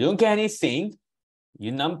 So you don't get anything.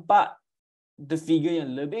 You nampak the figure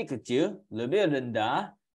yang lebih kecil, lebih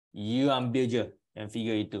rendah, you ambil je yang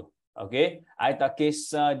figure itu. Okay? I tak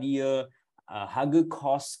kisah dia harga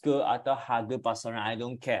cost ke atau harga pasaran, I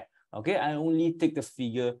don't care. Okay? I only take the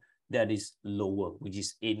figure that is lower, which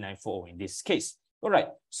is 8940 in this case.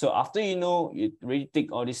 Alright, so after you know, you already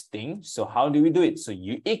take all these things, so how do we do it? So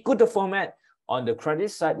you ikut the format. On the credit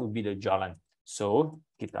side would be the jualan. So,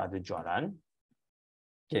 kita ada jualan.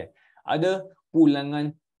 Okay, ada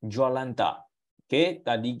pulangan jualan tak? Okay,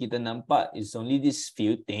 tadi kita nampak it's only this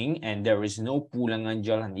few thing and there is no pulangan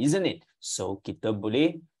jualan, isn't it? So, kita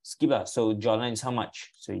boleh skip lah. So, jualan is how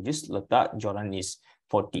much? So, you just letak jualan is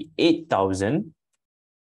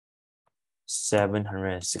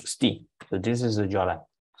 48,760. So, this is the jualan.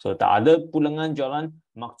 So, tak ada pulangan jualan,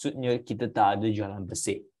 maksudnya kita tak ada jualan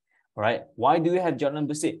bersih. Alright, why do we have jualan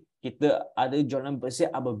bersih? Kita ada jualan bersih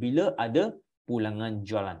apabila ada pulangan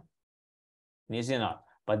jualan. Ni not.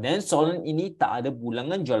 But then soalan ini tak ada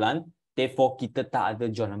pulangan jualan, therefore kita tak ada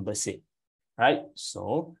jualan bersih. Right?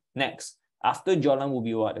 So, next. After jualan will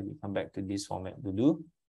be what? Let me come back to this format dulu.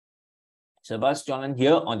 Sebab jualan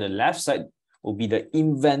here on the left side will be the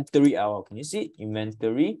inventory awal. Can you see?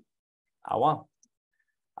 Inventory awal.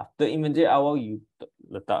 After inventory awal, you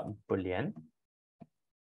letak belian.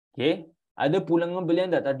 Okay, ada pulangan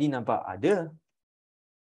belian tak tadi nampak? Ada.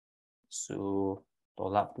 So,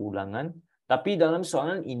 tolak pulangan. Tapi dalam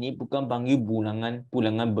soalan ini bukan panggil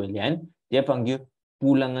pulangan belian, dia panggil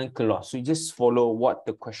pulangan keluar. So, you just follow what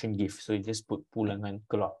the question gives. So, you just put pulangan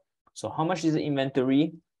keluar. So, how much is the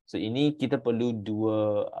inventory? So, ini kita perlu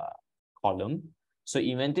dua column. So,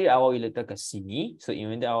 inventory awal you letak ke sini. So,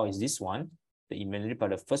 inventory awal is this one. The inventory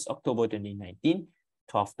pada 1st October 2019,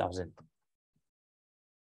 12,000.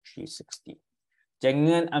 360.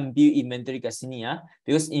 Jangan ambil inventory kat sini ya.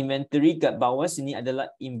 Because inventory kat bawah sini adalah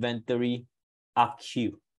inventory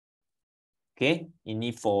APUR. Okay.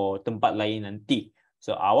 Ini for tempat lain nanti.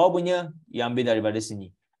 So awal punya yang ambil daripada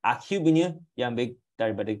sini. APUR punya yang ambil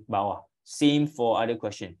daripada bawah. Same for other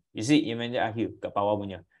question. You see inventory APUR kat bawah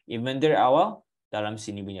punya. Inventory awal dalam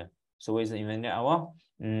sini punya. So where is the inventory awal?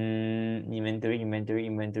 Inventory.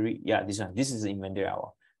 Yeah, this one. This is the inventory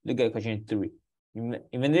awal. Look at question 3.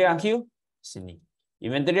 Inventory APUR sini.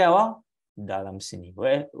 Inventory awal dalam sini.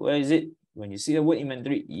 Where is it? When you see the word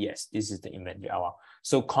inventory, yes, this is the inventory awal.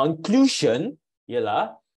 So conclusion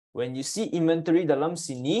ialah when you see inventory dalam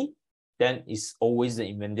sini, then it's always the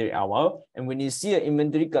inventory awal. And when you see an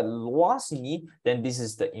inventory kat luar sini, then this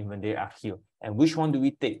is the inventory APUR. And which one do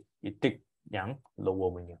we take? You take yang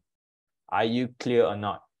lower punya. Are you clear or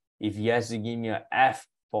not? If yes, you give me an F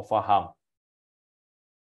for faham.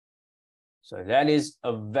 So that is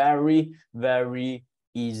a very, very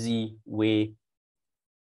easy way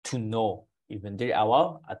to know inventory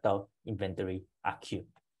awal atau inventory APUR.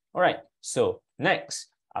 Alright, so next,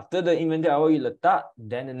 after the inventory awal you letak,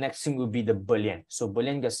 then the next thing will be the belian. So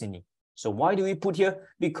belian kat sini. So why do we put here?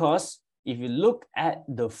 Because if you look at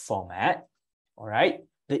the format, alright,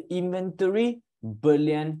 the inventory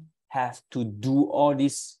belian have to do all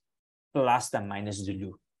this plus dan minus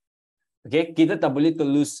dulu. Okay, kita tak boleh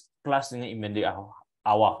tulis plus dengan inventory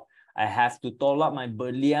awal. I have to tolak my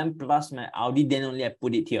belian plus my Audi, then only I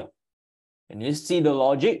put it here. And you see the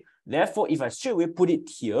logic? Therefore, if I straight away put it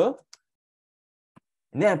here,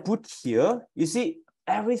 and then I put here, you see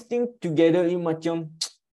everything together ini macam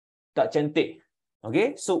tak cantik.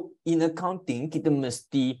 Okay, so in accounting, kita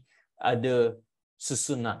mesti ada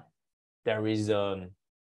susunan. There is a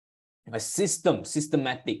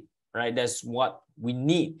systematic, right? That's what we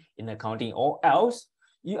need in accounting, or else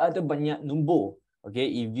you ada banyak nombor. Okay,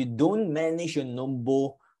 if you don't manage your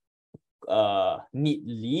nombor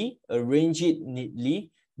neatly, arrange it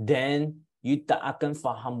neatly, then you tak akan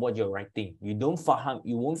faham what you're writing. You won't faham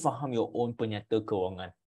your own penyata kewangan.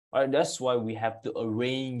 Alright, that's why we have to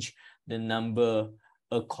arrange the number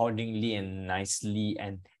accordingly and nicely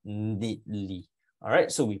and neatly.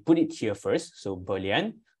 Alright, so we put it here first. So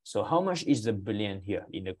belian. So how much is the belian here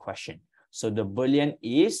in the question? So the belian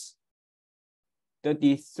is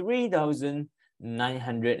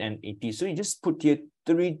 33,980. So you just put here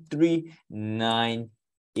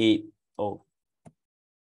 33,980.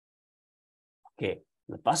 Okay.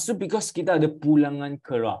 Lepas tu because kita ada pulangan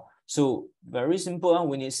keluar. So very simple.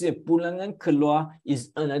 When you say pulangan keluar is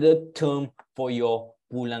another term for your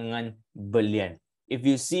pulangan belian. If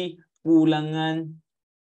you see pulangan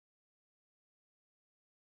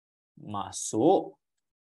masuk,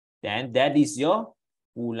 then that is your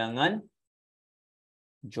pulangan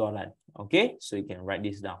jualan. Okay, so you can write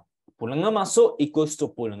this down. Pulangan masuk equals to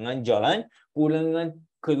pulangan jualan. Pulangan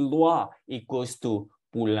keluar equals to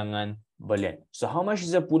pulangan belian. So how much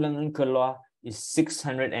is the pulangan keluar? Is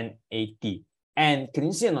 680. And can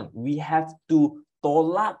you see or not? We have to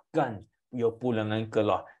tolakkan your pulangan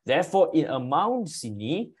keluar. Therefore, in amount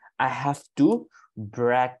sini, I have to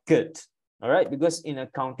bracket. Alright, because in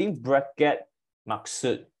accounting, bracket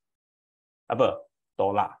maksud apa?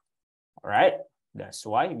 Tolak. Alright, that's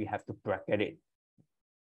why we have to bracket it,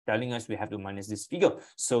 telling us we have to minus this figure.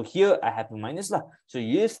 So here I have to minus lah. So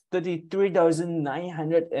use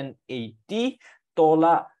 33,980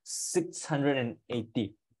 tolak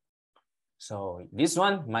 680. So this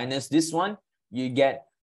one minus this one, you get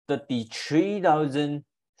 33,300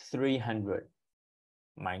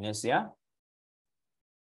 minus, yeah.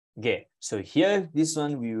 Okay, so here this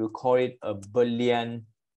one we will call it a belian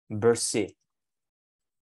bersih.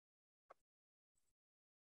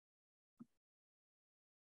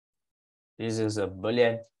 This is a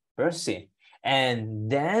belian bersih.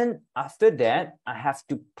 And then after that, I have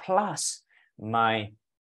to plus my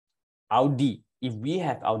Audi. If we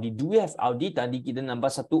have Audi, do we have Audi? Tadi kita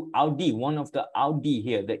nampak satu Audi, one of the Audi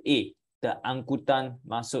here, the A, the angkutan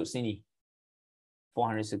masuk sini.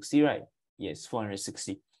 460, right? Yes,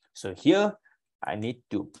 460. So here, I need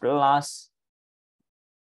to plus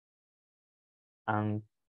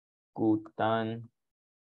angkutan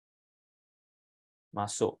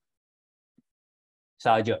masuk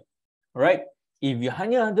sahaja. Alright? If you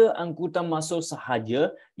hanya ada angkutan masuk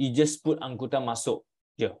sahaja, you just put angkutan masuk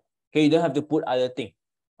je. Okay, you don't have to put other thing.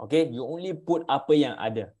 Okay, you only put apa yang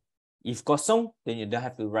ada. If kosong, then you don't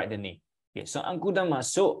have to write the name. Okay, so angkutan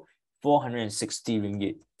masuk 460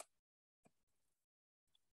 ringgit.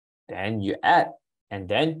 Then you add, and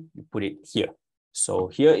then you put it here. So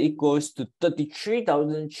here equals to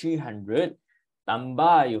 33,300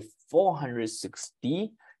 tambah your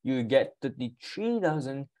 460, you get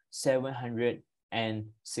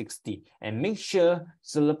 33,760. And make sure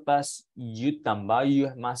selepas you tambah,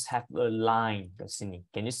 you must have a line ke sini.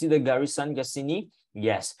 Can you see the garisan ke sini?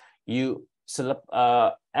 Yes. You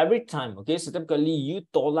every time, okay, setiap kali you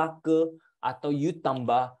tolak ke atau you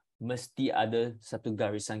tambah, mesti ada satu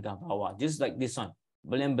garisan ke bawah. Just like this one.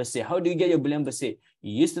 Belian bersih. How do you get your belian bersih?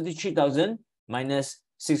 You use 33,000 minus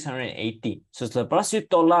 680. So selepas you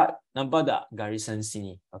tolak, nampak tak garisan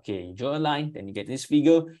sini? Okay, you draw a line, then you get this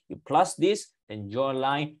figure. You plus this, then draw a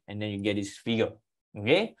line, and then you get this figure.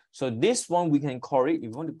 Okay, so this one we can call it, if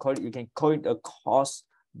you want to call it, you can call it a cost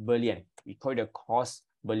belian. We call it a cost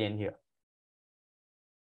belian here.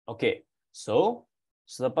 Okay, so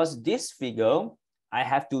selepas this figure, I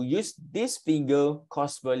have to use this figure,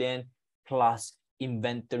 cost belian plus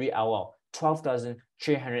inventory awal,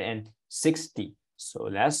 12,360. So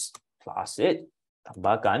let's plus it.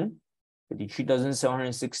 Tambahkan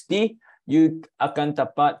 33,760. You akan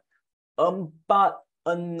dapat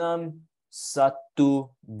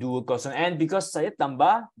 46,120. And because saya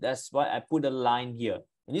tambah, that's why I put a line here.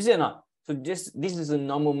 You see or not? So this is a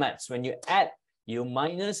normal maths. When you add, you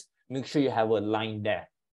minus, make sure you have a line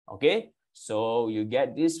there. Okay? So you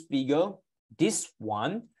get this figure. This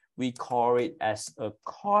one, we call it as a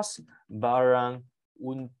cost barang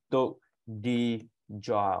untuk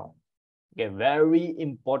dijual. Okay, very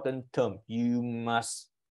important term. You must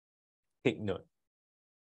take note.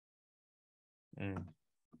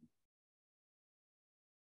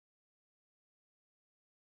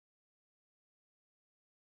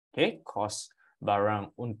 Okay, cost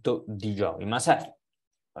barang untuk dijual. You must have.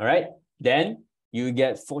 All right. Then you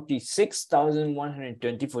get 46,120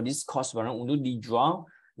 for this cost barang untuk dijual.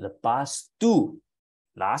 Lepas tu,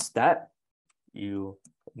 last step, you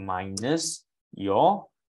minus your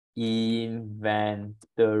inventory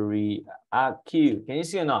AQ. Can you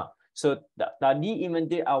see or not? So tadi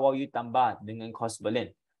inventory awal you tambah dengan cost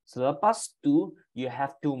belian. Selepas tu, you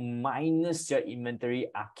have to minus your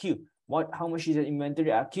inventory RQ. How much is your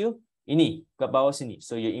inventory RQ? Ini, kat bawah sini.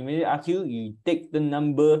 So your inventory RQ, you take the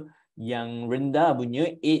number yang rendah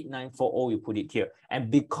punya 8940, you put it here.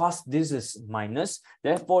 And because this is minus,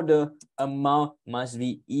 therefore the amount must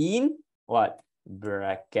be in what?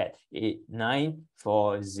 Bracket 8940.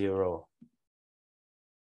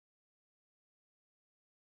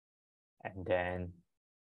 And then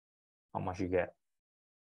how much you get?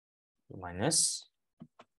 Minus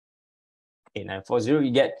 8940,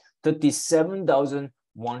 you get 37,180.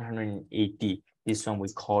 This one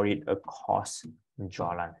we call it a cost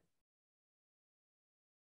jualan.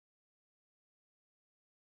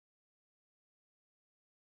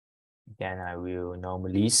 Then I will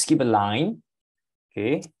normally skip a line.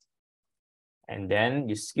 Okay. And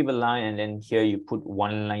then you skip a line, and then here you put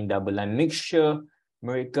one line, double line. Make sure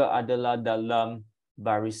mereka adalah dalam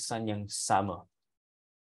barisan yang sama.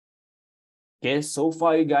 Okay, so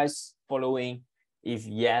far you guys following? If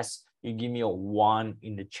yes, you give me a 1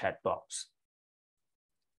 in the chat box.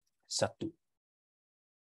 1.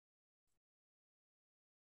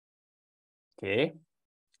 Okay.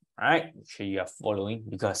 All right, make sure you are following,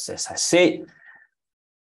 because as I said,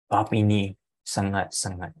 bab ini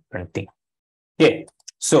sangat-sangat penting. Okay,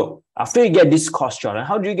 so after you get this cost jualan,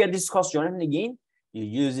 how do you get this cost jualan again? You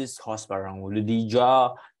use this cost barang mula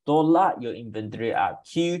dijual, tolak your inventory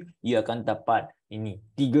RQ, you akan dapat ini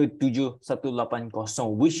 37180,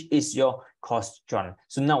 which is your cost jualan.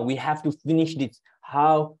 So now we have to finish this.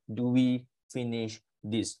 How do we finish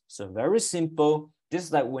this? So very simple,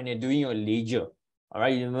 just like when you're doing your ledger. All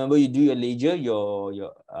right, you remember you do your ledger,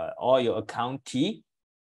 or your account key.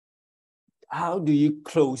 How do you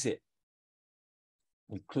close it?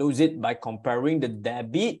 You close it by comparing the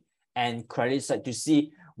debit and credit side to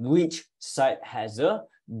see which side has a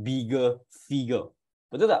bigger figure.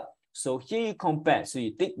 Betul tak? So here you compare. So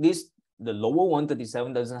you take this, the lower one,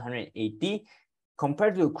 37,180,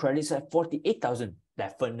 compared to the credit side, 48,000.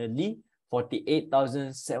 Definitely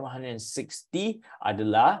 48,760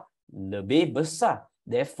 adalah lebih besar.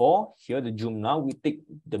 Therefore, here the jumlah, we take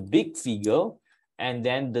the big figure, and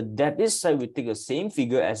then the debit side, we take the same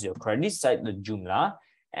figure as your credit side, the jumlah,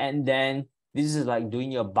 and then this is like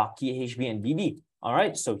doing your baki, HB, and DD. All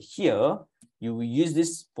right, so here you will use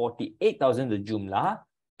this 48,000, the jumlah,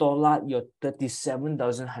 tolak your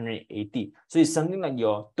 37,180. So it's something like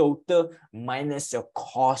your total minus your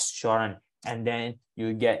cost jualan, and then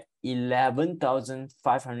you get 11,580.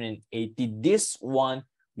 This one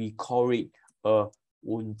we call it a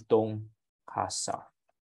untung kasar.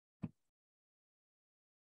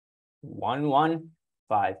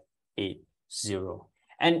 11,580.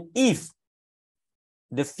 And if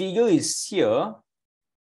the figure is here,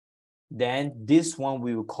 then this one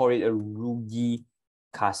we will call it a rugi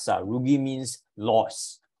kasar. Rugi means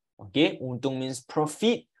loss. Okay, untung means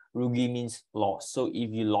profit, rugi means loss. So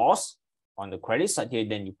if you lost on the credit side here,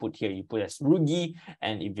 then you put as rugi,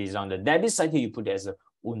 and if it's on the debit side here, you put it as a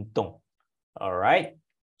untung. All right,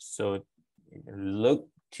 so look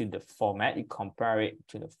to the format, you compare it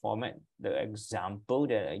to the format, the example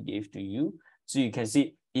that I gave to you, so you can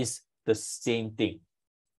see it's the same thing.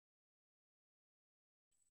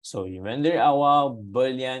 So inventory awal,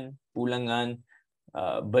 belian pulangan,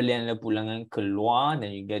 belian pulangan keluar,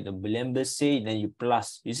 then you get the belian bersih, then you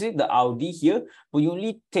plus. You see the Audi here, we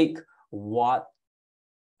only take what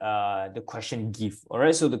the question give. All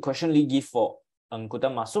right, so the question only give for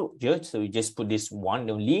angkutan masuk here, so you just put this one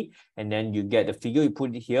only, and then you get the figure, you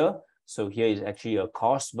put it here. So here is actually your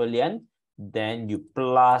cost belian, then you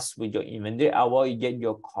plus with your inventory awal, you get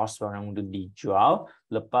your cost barang untuk dijual.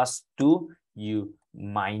 Lepas tu you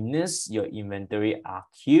minus your inventory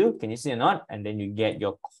RQ, can you see or not? And then you get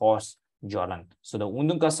your cost jualan. So the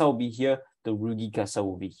untung kasar will be here, the rugi kasar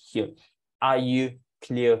will be here. Are you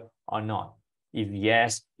clear or not? If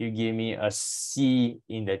yes, you give me a C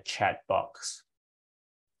in the chat box.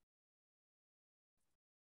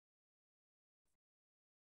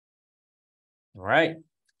 All right,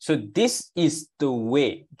 so this is the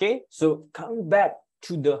way. Okay, so coming back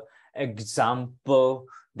to the example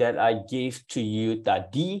that I gave to you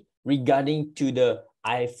tadi regarding to the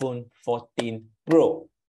iPhone 14 Pro.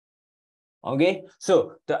 Okay,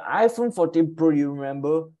 so the iPhone 14 Pro, you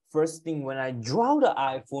remember, first thing when I draw the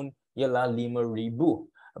iPhone ialah 5,000,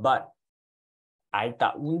 but I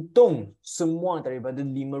tak untung semua daripada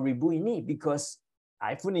 5,000 ini, because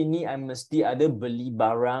iPhone ini I mesti ada beli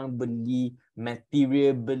barang, beli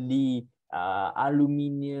material, beli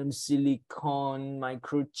aluminium, silicon,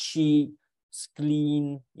 microchip,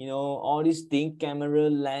 screen, you know, all these things, camera,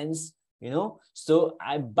 lens, you know. So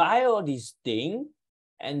I buy all these things,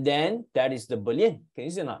 And then that is the belian. Can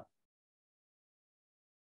you see or not?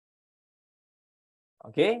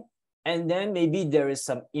 Okay. And then maybe there is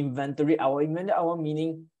some inventory. Our inventory hour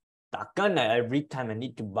meaning takkan every time I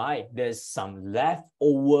need to buy, there's some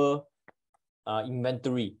leftover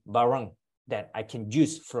inventory barang that I can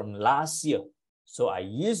use from last year. So I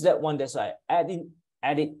use that one, that's why I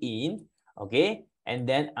add it in. Okay. And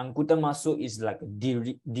then angkutan masuk is like a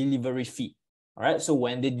delivery fee. All right. So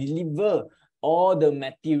when they deliver all the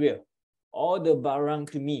material, all the barang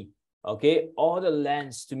to me, okay, all the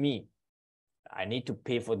lands to me, I need to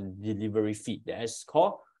pay for the delivery fee. That's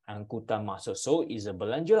called angkutan masuk. So it's a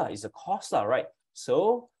belanja lah, it's a cost lah, right?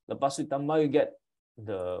 So lepas tu tambah you get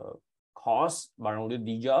the cost barang itu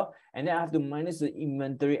dijual, and then I have to minus the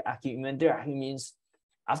inventory akhir. Inventory akhir means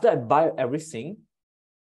after I buy everything,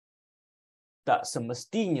 tak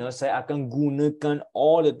semestinya saya akan gunakan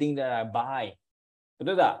all the thing that I buy.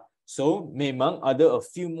 Betul tak? So memang ada a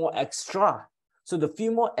few more extra. So the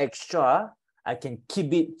few more extra, I can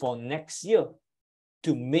keep it for next year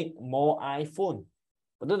to make more iPhone.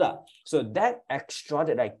 Betul tak? So that extra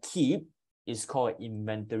that I keep is called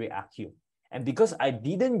inventory akhir. And because I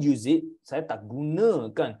didn't use it, saya tak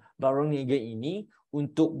gunakan barang niaga ini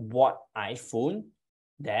untuk buat iPhone,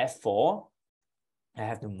 therefore I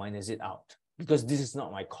have to minus it out because this is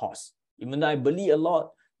not my cost. Even though I beli a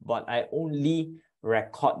lot, but I only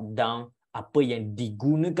record down apa yang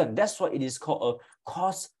digunakan. That's why it is called a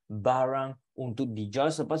cost barang untuk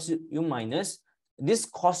dijual. Lepas you minus, this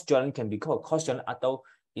cost jualan can be called cost jualan atau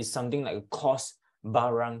is something like a cost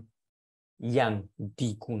barang yang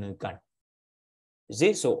digunakan. You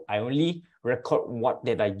see, so I only record what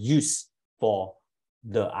that I use for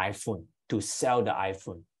the iPhone, to sell the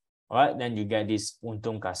iPhone. All right, then you get this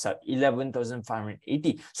untung kasar 11,580.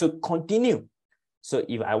 So continue. So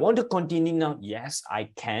if I want to continue now, yes,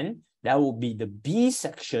 I can. That will be the B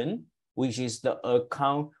section, which is the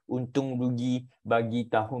account untung rugi bagi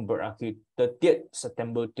tahun berakhir 30th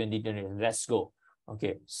September 2020. Let's go.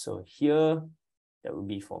 Okay, so here that will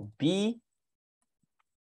be for B.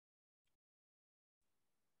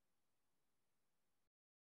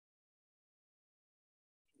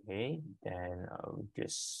 Okay, then I'll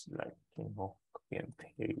just like copy and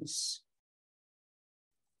paste.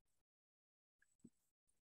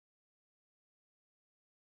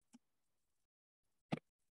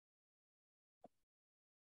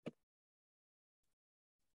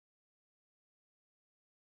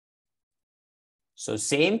 So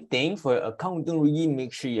same thing for account untung rugi,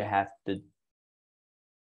 make sure you have the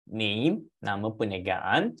name, nama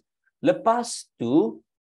perniagaan. Lepas tu,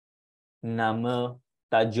 nama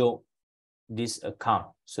tajuk this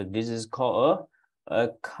account. So this is called a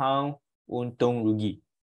account untung rugi.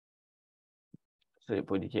 So you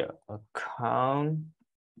put it here, account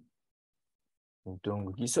untung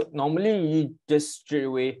rugi. So normally you just straight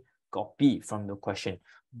away copy from the question.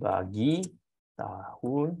 Bagi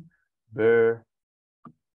tahun berakhir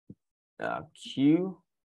 30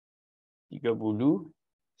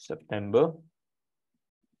 September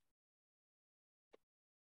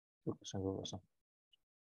 2020.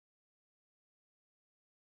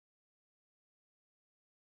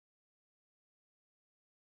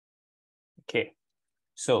 Okay,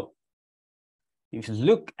 so if you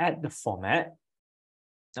look at the format,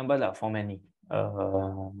 nampak tak format ni?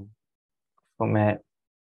 Format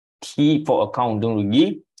T for account untung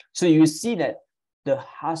rugi. So you see that the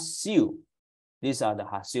hasil, these are the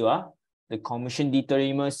hasil, the commission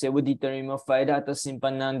diterima, sewa diterima, faedah atas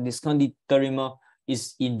simpanan, diskaun diterima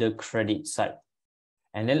is in the credit side.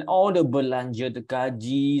 And then all the belanja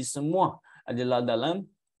terkaji semua adalah dalam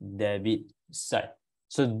debit side.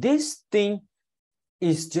 So this thing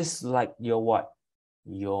is just like your what?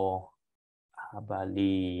 Your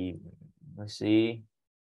balik, let's see.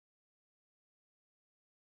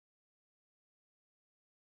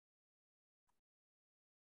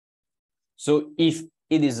 So if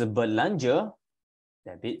it is a belanja,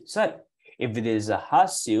 debit side. If it is a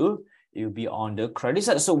hasil, it will be on the credit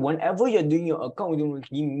side. So whenever you're doing your account, you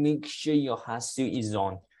make sure your hasil is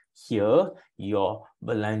on here, your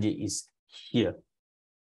belanja is here.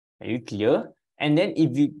 Are you clear? And then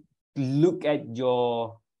if you look at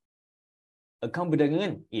your account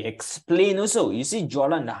perdagangan, it explain also. You see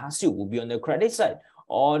jualan, the hasil will be on the credit side.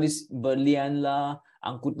 All this belian lah,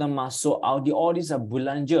 angkutan masuk, Audi, all these are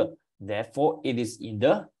belanja. Therefore, it is in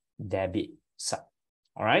the debit side.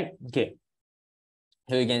 All right. Okay.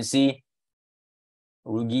 Here you can see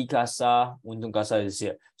rugi kasar, untung kasar is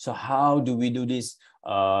here. So how do we do this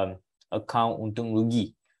account untung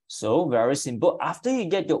rugi? So very simple. After you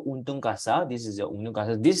get your untung kasar, this is your untung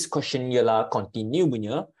kasar. This question ialah continue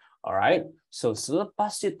punya. Alright, so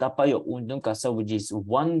selepas you dapat your untung kasar, which is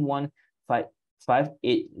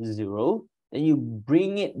 11580, then you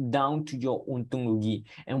bring it down to your untung rugi.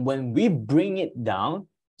 And when we bring it down,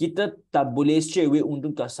 kita tak boleh straight away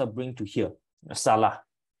untung kasar bring to here. Salah.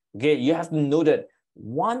 Okay, you have to know that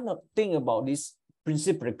one thing about this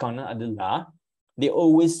prinsip perakaunan adalah they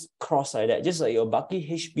always cross like that, just like your baki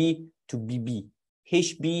HB to BB,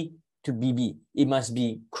 HB to BB. It must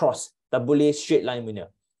be cross. Tak boleh straight line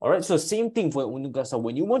punya. Alright, so same thing for untung kasar.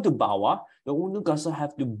 When you want to bawa, the untung kasar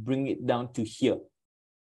have to bring it down to here.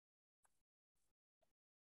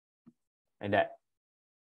 Like that.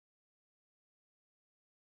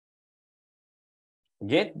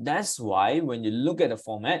 Okay, that's why when you look at the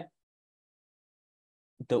format,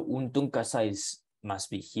 the untung kasar must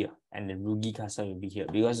be here, and the rugi kasar will be here,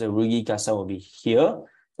 because the rugi kasar will be here.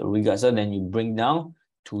 The rugi kasar, then you bring down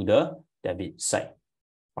to the debit side.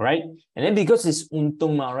 All right, and then because it's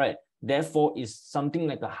untung, right, therefore it's something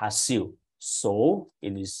like a hasil, so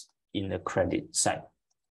it is in the credit side.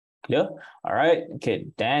 Clear? All right. Okay,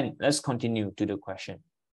 then let's continue to the question.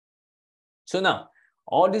 So now,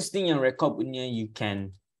 all this thing in record punya you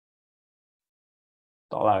can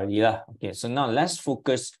talk already lah. Okay, so now let's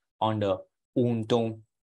focus on the untung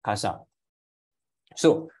kasar.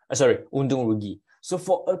 So, untung rugi. So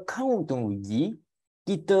for account untung rugi,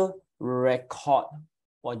 kita record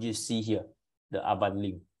what you see here, the abad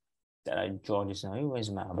lim that I draw just now.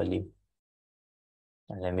 Where's my abad lim?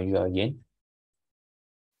 Let me draw again.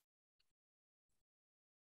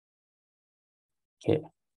 Okay.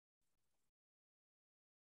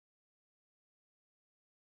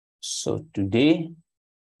 So today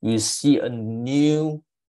we see a new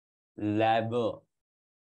level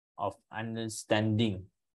of understanding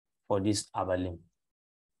for this abalim.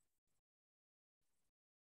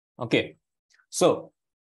 Okay, so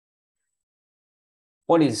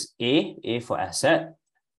what is A? A for asset,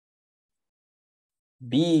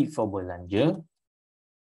 B for belanja,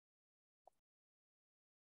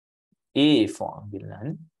 A for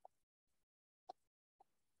ambilan,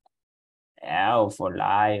 L for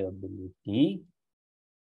liability,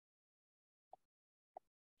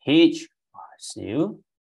 H for hasil,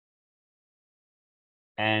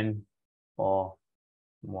 M for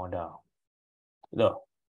modal.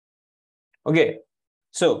 Okay,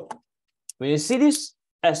 so when you see this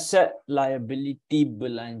asset, liability,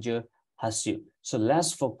 belanja, hasil, so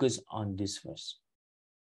let's focus on this first.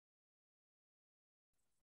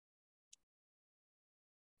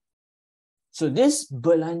 So this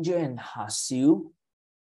belanja and hasil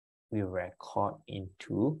we record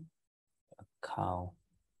into account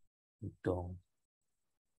untung.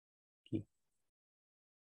 Okay.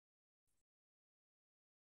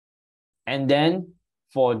 And then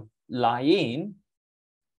for lain,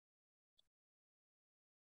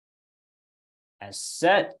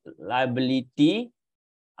 asset, liability,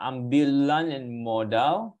 ambilan and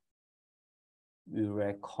modal, we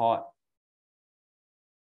record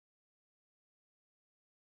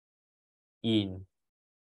in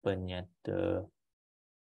Penyata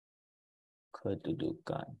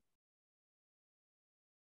Kedudukan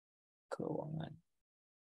Kewangan.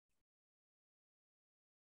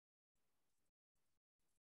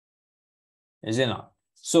 Is it not?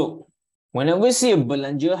 So whenever we see a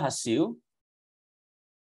belanja hasil,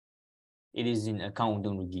 it is in account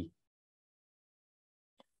untung rugi.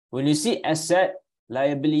 When you see asset,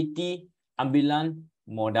 liability, ambilan,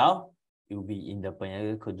 modal, it will be in the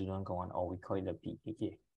Penyata Kedudukan Kewangan, or we call it the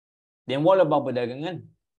PKK. Then what about perdagangan?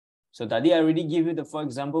 So tadi I already give you the for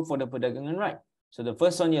example for the perdagangan, right? So the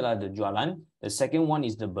first one ialah the jualan, the second one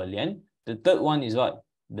is the belian, the third one is what?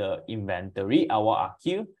 The inventory, our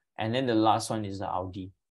AQ, and then the last one is the Audi.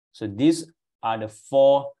 So these are the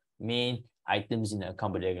four main items in the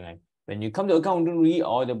account perdagangan. When you come to account untung rugi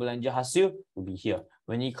or the belanja hasil, will be here.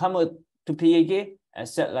 When you come to PKK,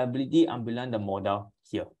 asset, liability, ambilan, the modal,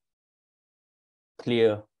 here.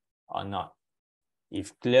 Clear or not?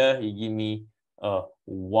 If clear, you give me a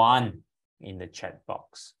 1 in the chat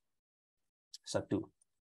box. Satu.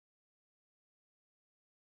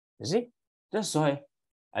 You see? That's why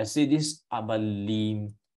I say this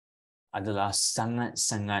abalim adalah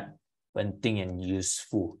sangat-sangat penting and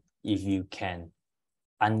useful if you can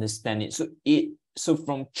understand it. So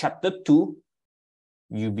from chapter 2,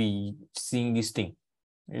 you'll be seeing this thing.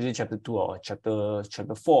 Is it chapter 2 or chapter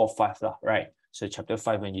 4 or 5 lah, right? So chapter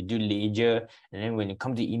 5, when you do ledger, and then when you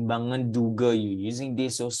come to imbangan duga, you're using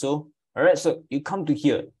this also. All right, so you come to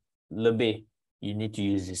here, lebih, you need to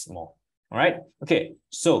use this more. All right, okay,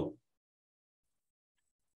 so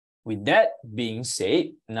with that being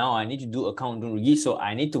said, now I need to do account untung rugi, so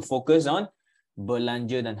I need to focus on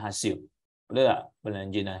belanja dan hasil. Betul tak?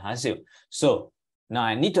 Belanja dan hasil. So, now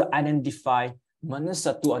I need to identify mana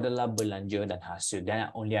satu adalah belanja dan hasil. Then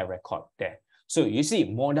only I record there. So, you see,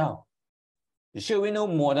 modal. Sure, we know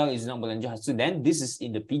modal is not belanja hasil. Then this is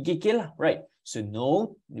in the PKK lah, right? So,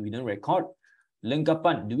 no, we don't record.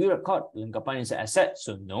 Lengkapan, do we record? Lengkapan is an asset.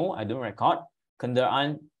 So, no, I don't record.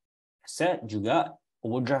 Kenderaan, asset juga.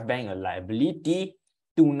 Overdraft bank, a liability.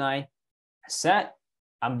 Tunai, asset.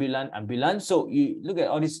 Ambilan. So, you look at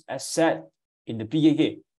all this asset in the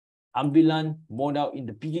PKK. Ambilan, modal in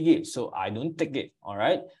the PKK. So, I don't take it, all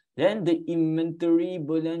right? Then the inventory,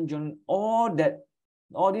 belanja,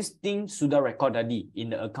 all these things sudah record tadi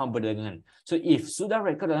in the account perdagangan. So if sudah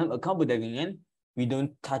record dalam account perdagangan, we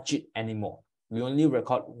don't touch it anymore. We only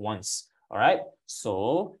record once. Alright?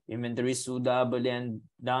 So inventory sudah, belian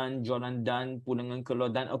dan, jualan dan, pulangan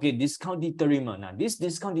keluar dan. Okay, discount diterima. Now this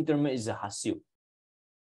discount diterima is a hasil.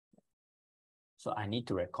 So I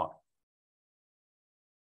need to record.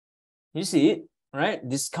 You see it? Right?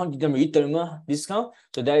 Discount diterima, discount.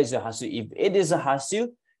 So that is a hasil. If it is a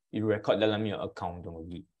hasil, you record dalam your account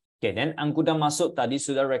Rugi. Okay, then angkutan masuk tadi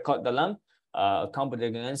sudah record dalam account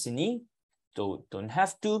perdagangan sini. So don't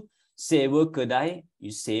have to. Sewa kedai,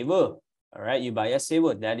 you sewa. Alright, you bayar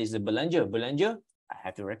sewa. That is a belanja. Belanja, I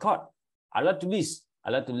have to record. Alat tulis.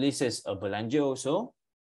 Alat tulis is a belanja also.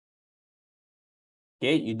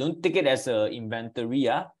 Okay, you don't take it as a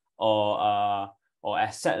inventory or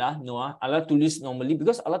asset no. Alat tulis normally,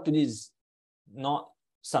 because alat tulis is not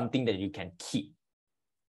something that you can keep.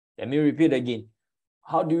 Let me repeat again.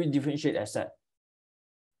 How do we differentiate asset?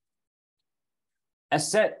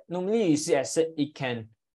 Asset, normally you see asset, it can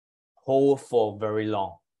hold for very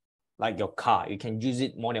long. Like your car, you can use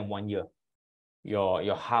it more than 1 year.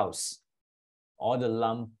 Your house, all the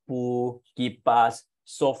lampu, kipas,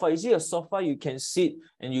 sofa. You see a sofa, you can sit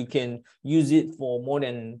and you can use it for more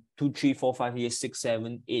than 2, 3, 4, 5 years, 6,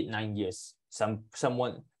 7, 8, 9 years.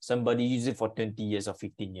 Somebody use it for 20 years or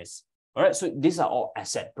 15 years. All right, so these are all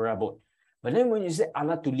asset, perabot. But then when you say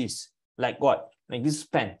alat tulis, like what? Like this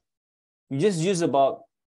pen. You just use about,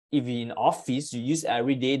 if you're in office, you use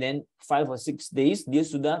every day, then 5 or 6 days, dia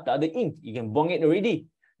sudah tak ada ink. You can buang it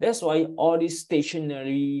already. That's why all this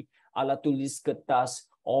stationery, alat tulis,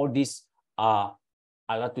 kertas, all these are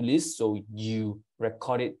alat tulis, so you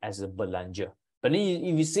record it as a belanja. But then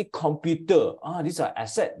if you say computer, these are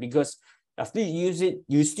asset, because after you use it,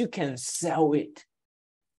 you still can sell it.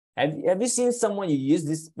 Have you seen someone you use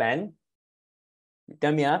this pen?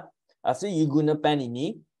 Tell me, after you guna pen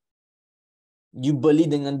ini, you beli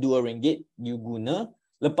dengan RM2, you guna,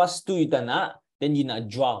 lepas tu you tak nak, then you nak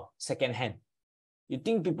jual second hand. You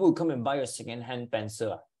think people will come and buy a second hand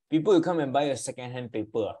pencil? People will come and buy a second hand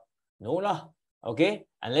paper? No lah. Okay,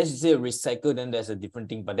 unless you say recycle, then there's a different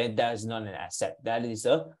thing, but then that is not an asset. That is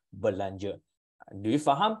a belanja. Do you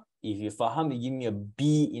faham? If you faham, you give me a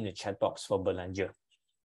B in the chat box for belanja.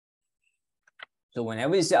 So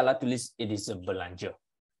whenever you say alat tulis, it is a belanja.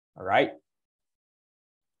 Alright.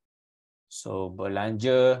 So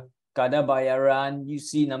belanja, kadar bayaran, you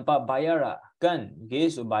see nampak bayar kan? Okay,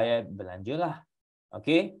 so bayar belanja lah.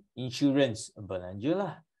 Okay, insurance belanja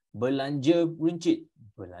lah. Belanja runcit,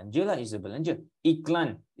 belanja lah, is a belanja.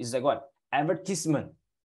 Iklan is like what? Advertisement.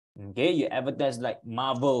 Okay, you advertise like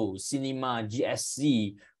Marvel, Cinema,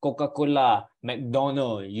 GSC, Coca-Cola,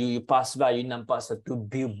 McDonald's. You pass by, you nampak satu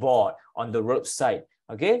billboard on the roadside.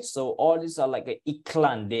 Okay, so all these are like an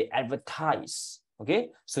iklan, they advertise.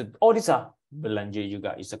 Okay, so all these are belanja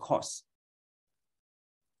juga, is a cost.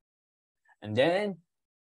 And then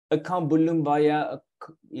account belum bayar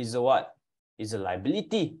is a what? Is a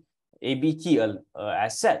liability. ABT, a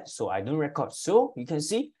asset. So I don't record. So you can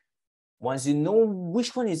see, once you know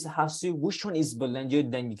which one is hasil, which one is belanja,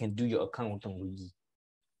 then you can do your account Untung Rugi.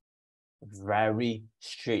 Very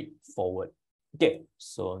straightforward. Okay,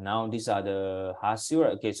 so now these are the hasil.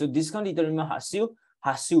 Okay, so discount diterima hasil.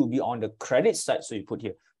 Hasil will be on the credit side. So you put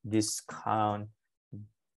here, discount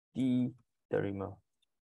diterima.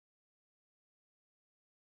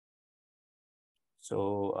 So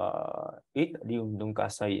the untung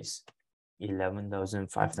kasa is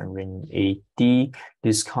 11,580.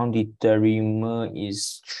 Discount diterima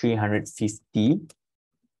is 350.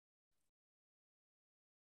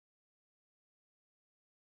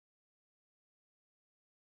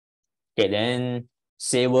 Okay, then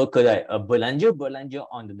sewa kedai, belanja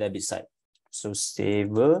on the debit side. So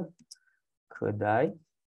sewa kedai.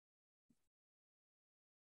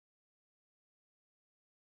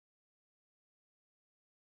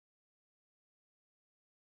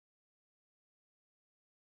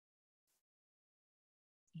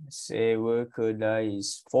 Sewa kedai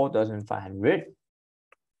is 4,500.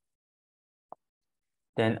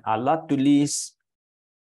 Then alat tulis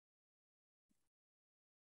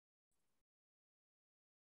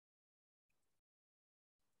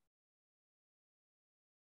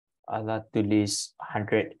alat tulis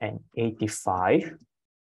 185.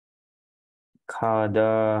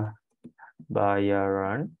 Kadar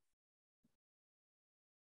bayaran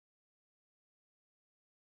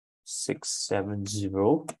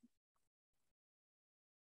 670.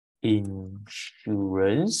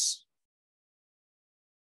 Insurance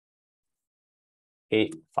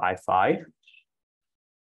 855.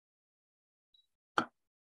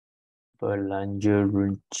 Belanja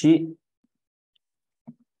runcit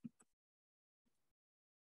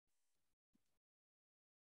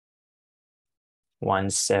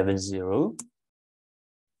 170.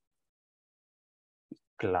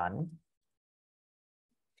 Iklan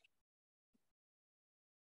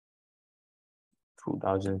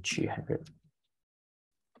 2,300.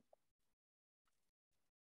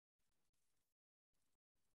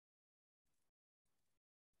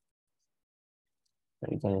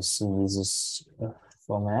 You can see this is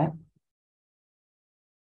format.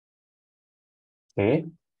 Okay.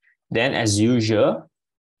 Then as usual,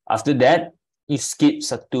 after that, you skip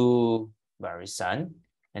satu barisan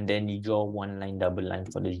and then you draw one line double line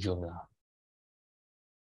for the jumlah.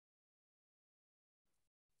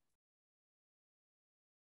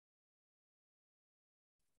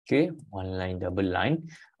 Okay, one line double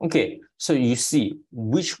line. Okay, so you see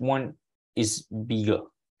which one is bigger.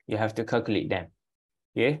 You have to calculate them.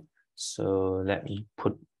 Okay, so let me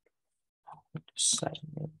put side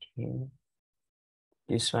here.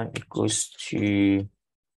 This one equals to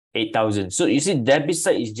 8,000. So you see debit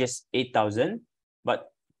side is just 8,000,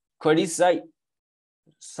 but credit side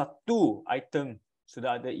satu item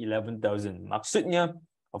sudah ada 11,000. Maksudnya,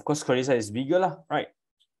 of course, credit side is bigger lah, right?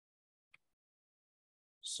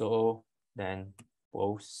 So then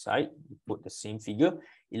both sides you put the same figure,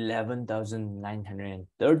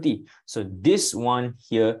 11,930. So this one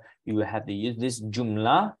here, you will have to use this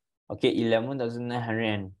jumlah. Okay,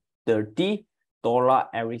 11,930. Tolak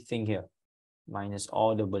everything here, minus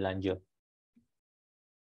all the belanja.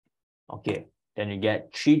 Okay, then you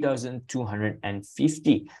get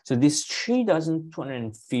 3,250. So this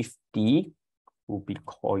 3,250 will be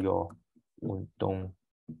called your untung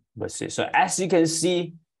basis. So as you can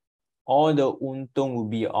see, all the untung will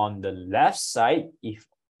be on the left side. If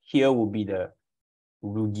here will be the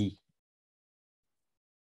rugi.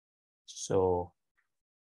 So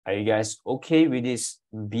are you guys okay with this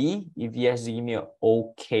B? If yes, give me an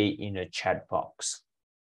okay in the chat box.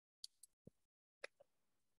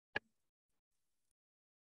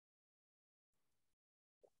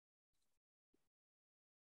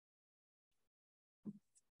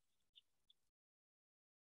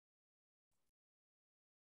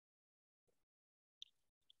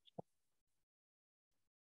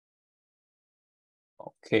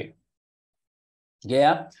 Okay.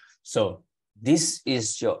 Yeah. So this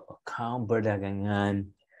is your account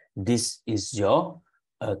perdagangan. This is your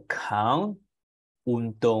account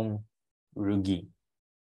untung rugi.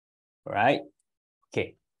 Right?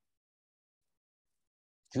 Okay.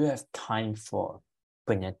 Do you have time for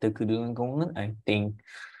Penyata Kedudukan Kewangan? I think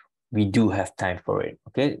we do have time for it.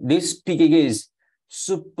 Okay. This PKK is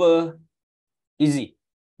super easy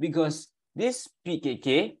because this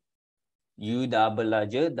PKK you dah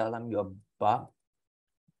belajar dalam your bab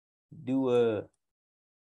 2.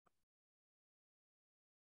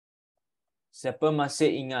 Siapa masih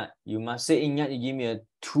ingat? You masih ingat, you give me a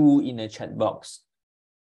 2 in the chat box.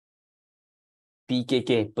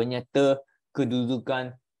 PKK, Penyata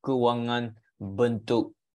Kedudukan Kewangan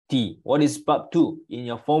bentuk T. What is bab 2 in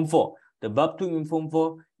your form 4? The bab 2 in form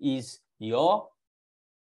 4 is your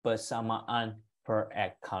persamaan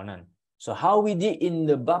perakaunan. So how we did in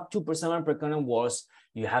the bab 2 persamaan perakaunan was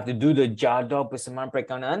you have to do the jadual persamaan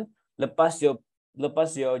perakaunan. Lepas your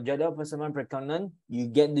jadual persamaan perakaunan, you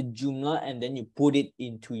get the jumlah and then you put it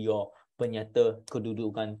into your penyata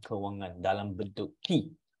kedudukan kewangan dalam bentuk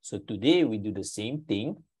T. So today we do the same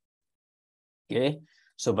thing. Okay.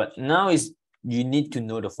 So but now is you need to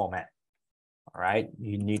know the format. All right.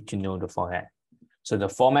 You need to know the format. So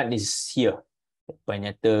the format is here.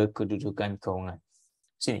 Penyata kedudukan kewangan.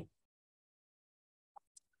 Sini.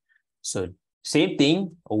 So same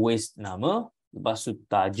thing, always nama, lepas tu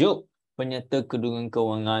tajuk, penyata kedudukan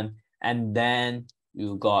kewangan, and then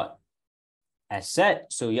you got asset.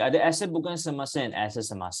 So you ada asset bukan semasa and asset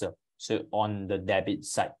semasa. So on the debit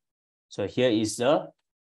side. So here is the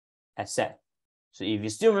asset. So if you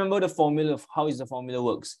still remember the formula of how is the formula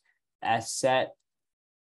works, asset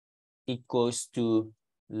equals to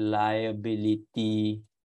liability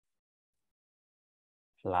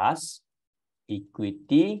plus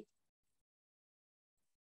equity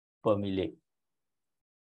per milik.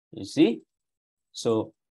 You see?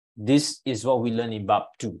 So this is what we learn in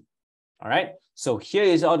bab 2. All right. So here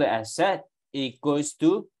is all the asset equals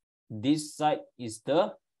to this side is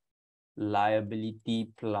the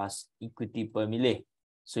liability plus equity per milik.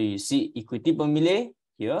 So you see equity per milik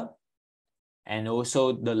here and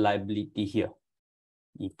also the liability here.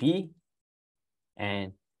 EP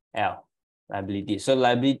and L. Liability. So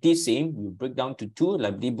liability same, we break down to 2,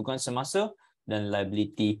 liability bukan semasa dan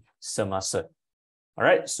liability semasa. All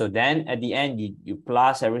right, so then at the end, you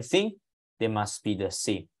plus everything, they must be the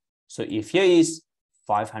same. So if here is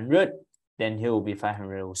 500, then here will be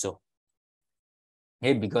 500 also.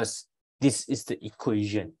 Okay, because this is the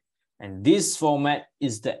equation. And this format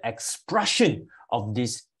is the expression of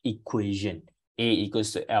this equation. A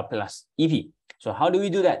equals to L plus EP. So how do we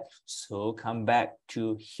do that? So come back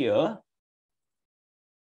to here.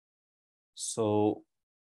 So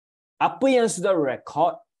apa yang sudah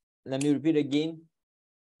record, let me repeat again,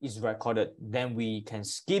 is recorded. Then we can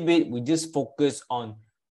skip it. We just focus on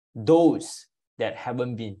those that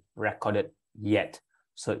haven't been recorded yet.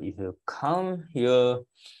 So if you come here,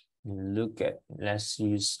 you look at, let's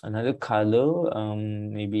use another color,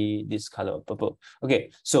 maybe this color, purple. Okay,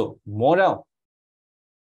 so modal.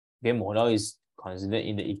 Okay, modal is considered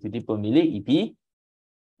in the equity per milik, EP.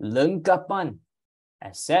 Lengkapan,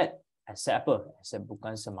 aset. Aset apa? Aset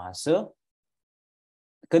bukan semasa.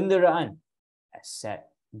 Kenderaan, aset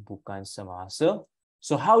bukan semasa.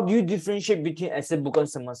 So how do you differentiate between aset bukan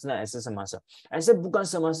semasa dan aset semasa? Aset bukan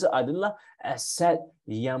semasa adalah aset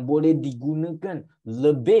yang boleh digunakan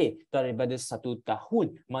lebih daripada 1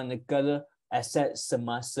 tahun. Manakala aset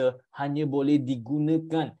semasa hanya boleh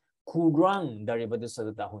digunakan kurang daripada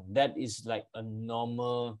 1 tahun. That is like a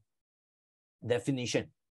normal definition.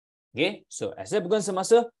 Okay, so aset bukan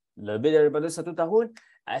semasa lebih daripada 1 tahun,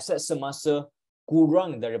 aset semasa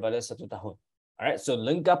kurang daripada 1 tahun. Alright, so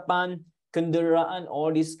lengkapan, kenderaan,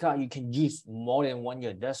 all this car you can use more than 1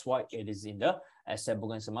 year. That's why it is in the aset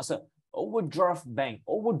bukan semasa. Overdraft bank.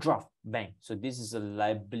 So this is a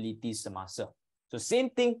liability semasa. So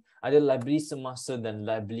same thing, ada liability semasa dan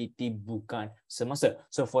liability bukan semasa.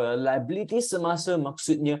 So for a liability semasa,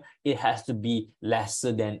 maksudnya it has to be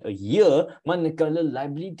lesser than a year. Manakala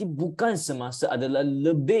liability bukan semasa adalah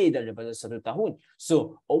lebih daripada 1 tahun.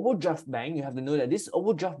 So overdraft bank, you have to know that this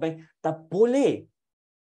overdraft bank tak boleh,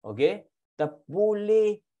 okay, tak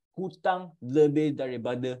boleh hutang lebih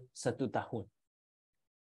daripada 1 tahun.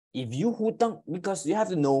 If you hutang, because you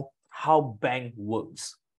have to know how bank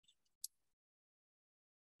works.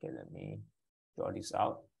 Okay, let me draw this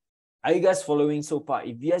out. Are you guys following so far?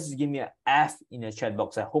 If yes, give me an F in the chat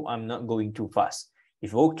box. I hope I'm not going too fast.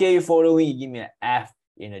 If okay, you're following, you give me an F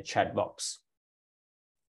in the chat box.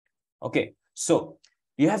 Okay, so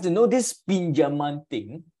you have to know this pinjaman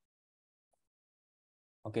thing.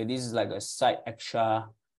 Okay, this is like a side extra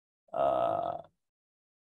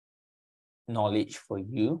knowledge for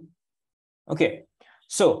you. Okay,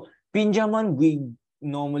 so pinjaman, we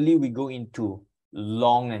normally go into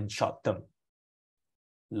long and short term.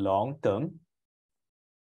 Long term,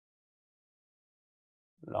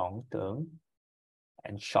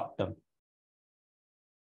 and short term.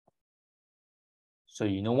 So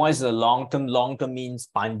you know what is the long term? Long term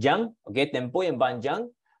means panjang, okay, tempo yang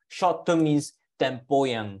panjang. Short term means tempo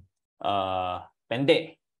yang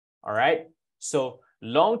pendek. All right. So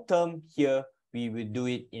long term here we will do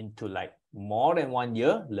it into like more than 1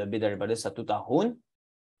 year, lebih daripada 1 tahun,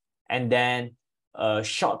 and then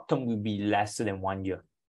short term will be lesser than 1 year.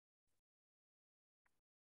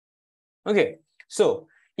 Okay, so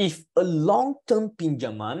if a long-term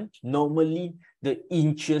pinjaman, normally the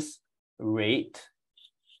interest rate,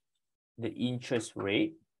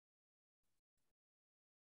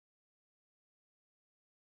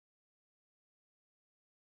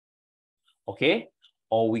 okay,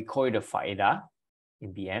 or we call it a faedah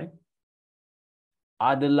in BM,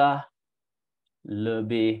 adalah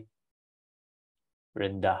lebih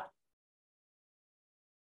rendah.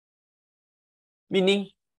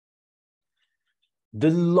 Meaning, the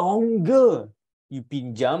longer you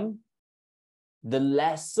pinjam, the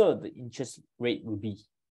lesser the interest rate will be.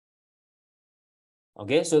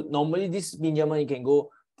 Okay, so normally this pinjaman you can go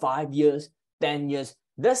 5 years, 10 years.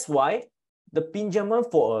 That's why the pinjaman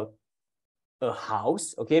for a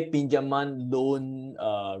house, okay, pinjaman loan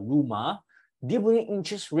rumah, dia punya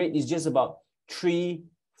interest rate is just about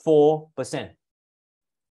 3-4%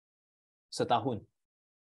 setahun.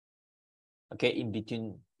 Okay, in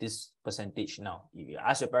between this percentage now. You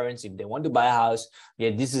ask your parents if they want to buy a house, yeah,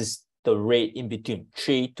 this is the rate in between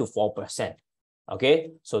 3 to 4%.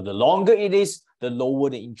 Okay, so the longer it is, the lower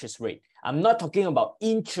the interest rate. I'm not talking about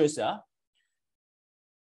interest.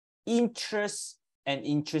 Interest and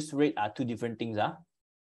interest rate are two different things.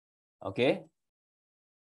 Okay.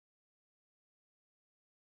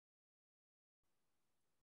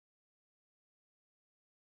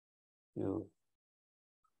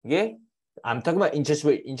 Okay, I'm talking about interest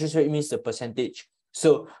rate. Interest rate means the percentage.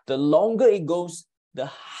 So the longer it goes, the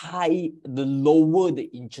lower the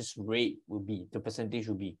interest rate will be, the percentage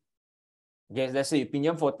will be. Okay, let's say you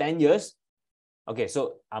pinjam for 10 years. Okay,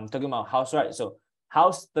 so I'm talking about house, right? So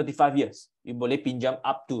house 35 years. You boleh pinjam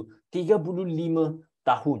up to 35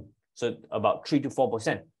 tahun. So about 3 to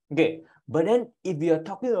 4%. Okay, but then if you're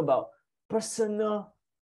talking about personal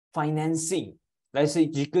financing, let's say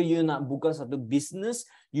jika you nak buka satu business,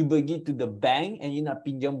 you pergi to the bank and you nak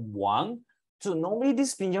pinjam wang. So normally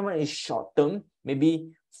this pinjaman is short term,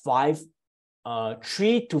 maybe 3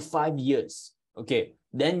 to 5 years. Okay,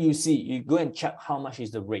 then you see, you go and check how much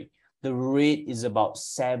is the rate. The rate is about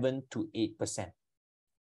 7 to 8%.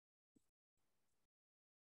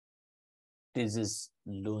 This is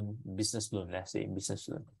loan, business loan, let's say business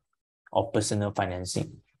loan or personal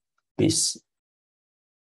financing. Business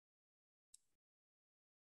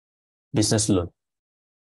loan.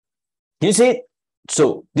 You see,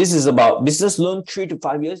 so this is about business loan, 3 to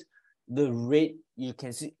 5 years. The rate you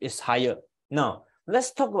can see is higher. Now,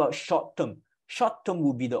 let's talk about short term. Short term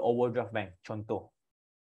will be the overdraft bank, contoh.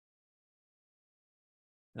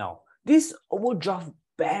 Now, this overdraft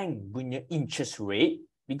bank punya interest rate,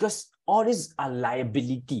 because all these are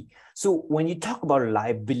liability. So when you talk about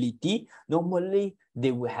liability, normally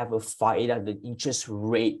they will have a faedah, the interest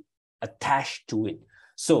rate attached to it.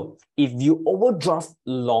 So if you overdraft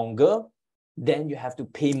longer, then you have to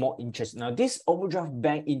pay more interest. Now, this overdraft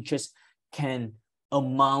bank interest can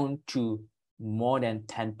amount to more than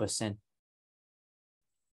 10%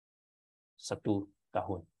 satu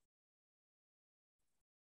tahun.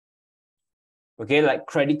 Okay, like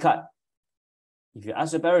credit card. If you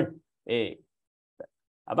ask your parent,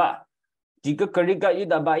 Abah, jika credit card you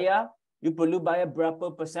dah bayar, you perlu bayar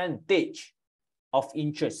berapa percentage of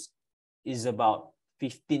interest? Is about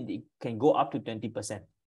 15, it can go up to 20%.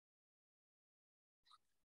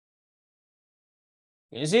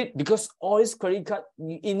 You see, because all this credit card,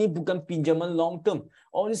 ini bukan pinjaman long term.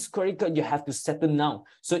 All this credit card you have to settle now.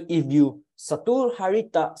 So if you satu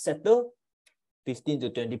hari tak settle, 15 to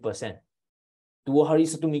 20%. 2 hari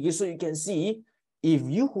 1 minggu. So you can see, if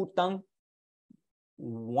you hutang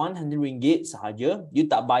RM100 sahaja, you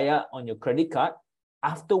tak bayar on your credit card,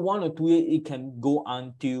 after 1 or 2 years, it can go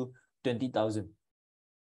on to 20,000.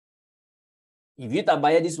 If you tak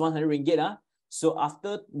bayar this RM100, so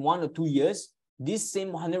after 1 or 2 years, this same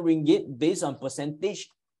RM100 based on percentage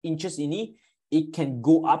interest ini, it can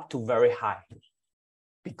go up to very high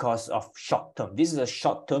because of short term. This is a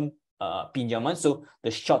short term pinjaman, so the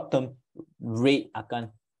short term rate akan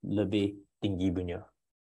lebih tinggi punya.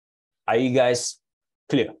 Are you guys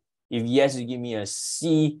clear? If yes, you give me a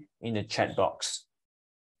C in the chat box.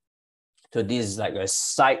 So this is like a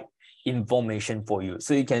side information for you.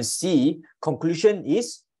 So you can see, conclusion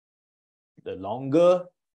is the longer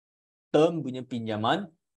term punya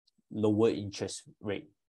pinjaman, lower interest rate.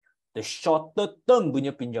 The shorter term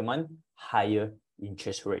punya pinjaman, higher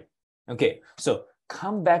interest rate. Okay, so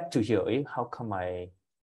come back to here. How come I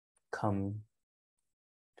come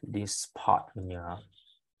to this part punya?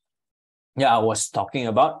 Yeah, I was talking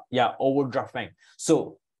about, overdraft bank.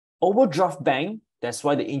 So overdraft bank, that's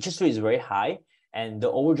why the interest rate is very high, and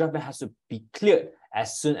the overdraft bank has to be cleared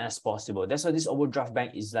as soon as possible. That's why this overdraft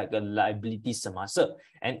bank is like a liability semasa.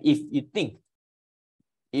 And if you think,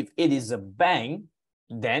 if it is a bank,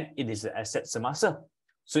 then it is an asset semasa.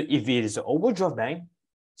 So if it is an overdraft bank,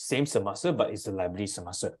 same semasa, but it's a liability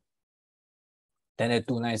semasa. Then the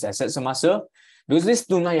tunai is asset semasa, because this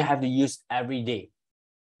tunai you have to use every day.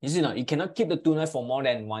 You see, you cannot keep the tunai for more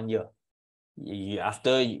than 1 year.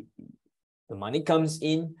 After the money comes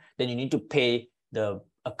in, then you need to pay the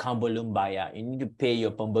account belum bayar. You need to pay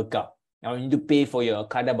your pembekap. Or you need to pay for your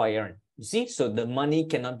kadar bayaran. You see, so the money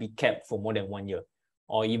cannot be kept for more than 1 year,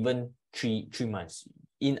 or even three months.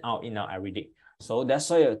 In out every day. So that's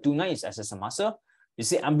why tunai is asset semasa. You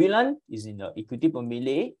see, ambilan is in the equity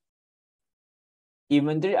pemilik.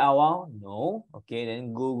 Inventory awal, no. Okay,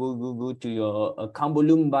 then go to your account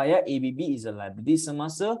belum bayar. ABB is a liability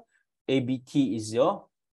semasa. ABT is your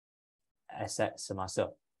asset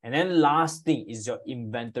semasa. And then last thing is your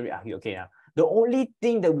inventory akhir. Okay, now the only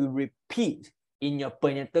thing that we repeat in your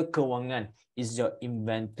Penyata Kewangan is your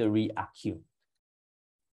inventory APUR.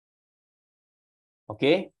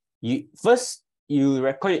 Okay, first you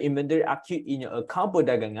record your inventory APUR in your account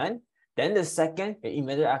perdagangan. Then the second, your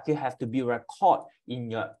inventory APUR have to be recorded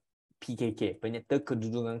in your PKK, Penyata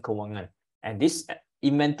Kedudukan Kewangan. And this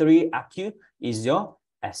inventory APUR is your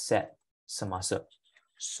asset semasa.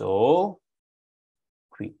 So,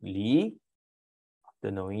 quickly,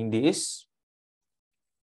 after knowing this,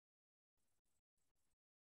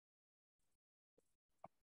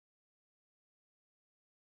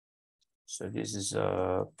 so this is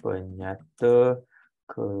a Penyata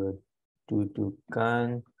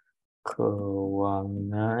Kedudukan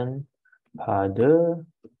Kewangan pada,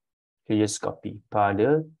 you just copy,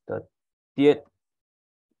 pada 30th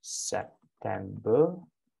September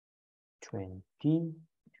 2020.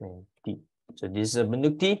 So this is a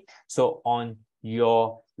bukti. So on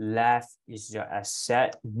your left is your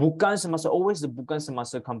asset. Bukan semasa, always the bukan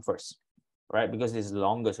semasa come first, right? Because it's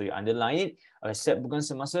longer, so you underline it. Asset bukan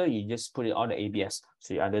semasa, you just put it on the ABS.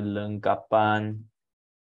 So you ada lengkapan,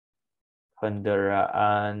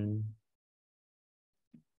 kenderaan,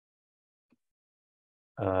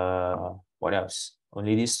 what else?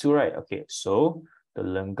 Only these two, right? Okay, so the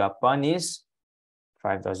lengkapan is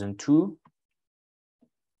 5,002.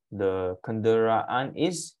 The kenderaan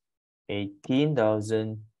is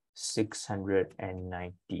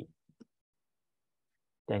 18,690.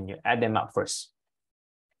 Then you add them up first.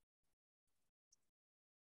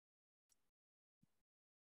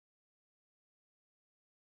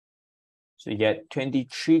 So you get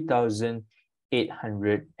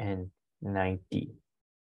 23,890.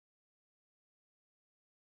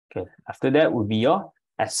 Okay, after that would be your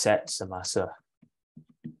asset semasa.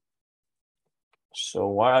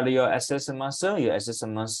 So what are your assets semasa? Your assets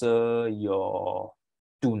semasa, your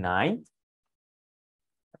tunai.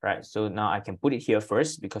 Right, so now I can put it here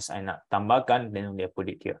first because I nak tambahkan, then only I put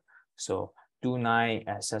it here. So tunai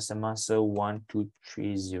assets semasa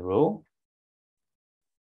 1230.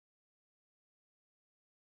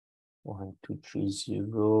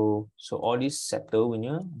 1230. So all this settle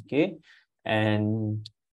punya, okay. And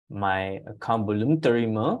my account belum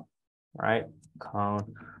terima, right? Account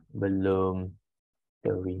belum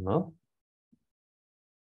terima,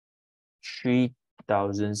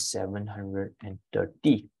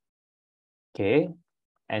 3,730. Okay,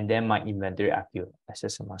 and then my inventory APUR,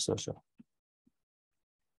 asset semasa also.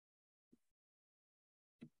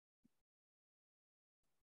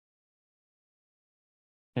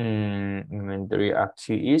 Inventory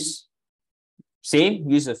APUR is same,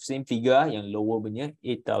 use the same figure yang lower punya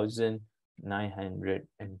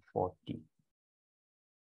 8,940.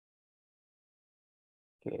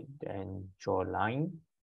 Okay, then draw line.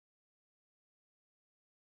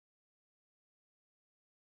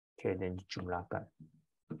 Okay, then jumlahkan.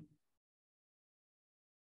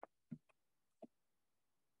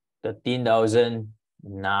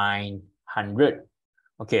 13,900.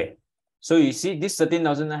 Okay, so you see this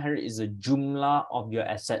 13,900 is the jumlah of your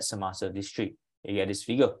assets semasa this three. You get this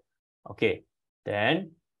figure. Okay,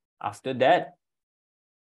 then after that,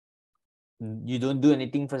 you don't do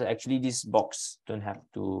anything first. Actually, this box don't have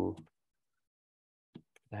to.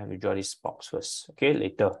 I have to draw this box first. Okay,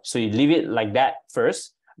 later. So you leave it like that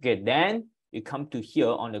first. Okay, then you come to here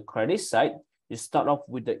on the credit side. You start off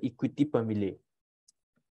with the equity pemilih.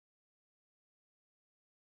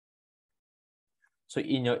 So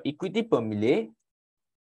in your equity pemilih,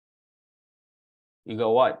 you got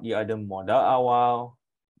what? You ada modal awal,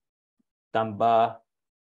 tambah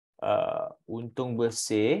untung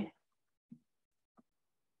bersih.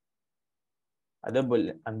 Ada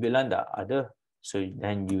ambilan tak? Ada. So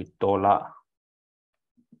then you tolak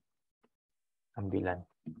ambilan.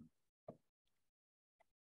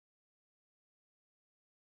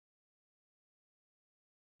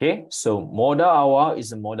 Okay, so modal awal is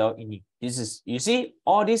the modal ini. This is, you see,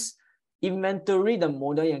 all this inventory, the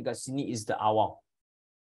modal yang kat sini is the awal.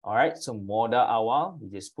 Alright, so modal awal, we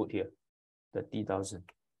just put here, 30,000.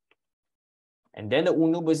 And then the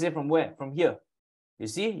untung bersih from where? From here. You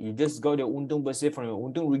see, you just got the untung bersih from your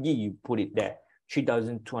untung rugi, you put it there,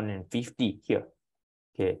 3,250 here.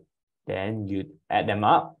 Okay, then you add them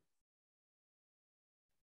up.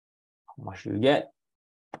 How much you get?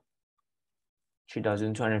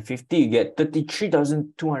 3,250, you get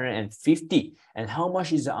 33,250. And how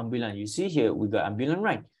much is the ambilan? You see here, we got ambilan,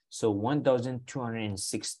 right? So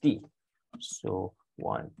 1,260. So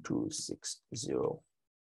 1,260.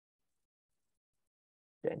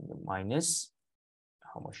 Then you minus,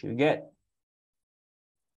 how much you get?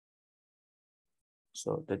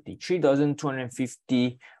 So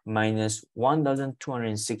 33,250 minus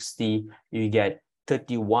 1,260, you get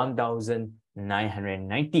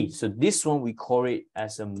 31,990. So this one we call it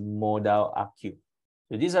as a modal APUR.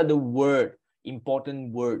 So these are the important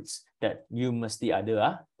words that you mesti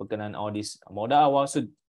ada berkenaan all this modal awal. So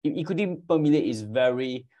ikuti pemilih is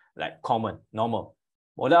very like common, normal.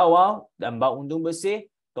 Modal awal dan bank untung bersih,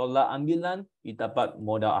 tolak ambilan, you dapat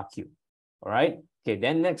modal APUR. Alright. Okay,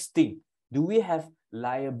 then next thing, do we have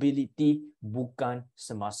liability bukan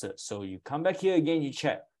semasa? So you come back here again, you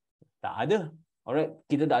check. Tak ada. Alright,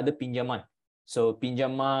 kita tak ada pinjaman. So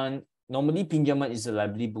pinjaman, normally pinjaman is a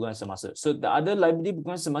liability bukan semasa. So the other liability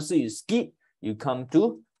bukan semasa you skip, you come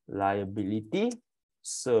to liability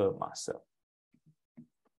semasa.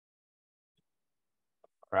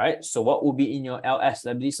 Alright, so what will be in your LS,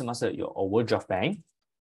 liability semasa? Your overdraft bank.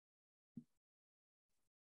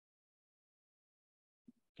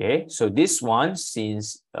 Okay, so this one,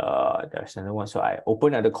 since there's another one, so I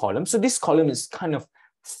open another column. So this column is kind of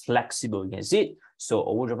flexible, you can see it. So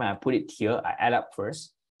overdraft bank, I put it here, I add up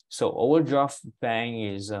first. So overdraft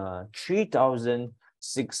bank is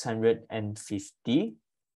 3,650.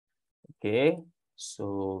 Okay,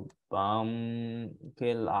 so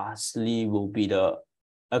okay, lastly will be the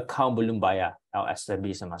account belum bayar, LS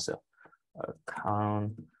lebih semasa.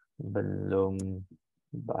 Account belum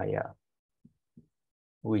bayar,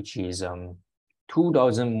 which is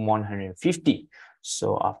 2,150.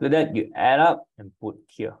 So after that, you add up and put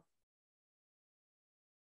here.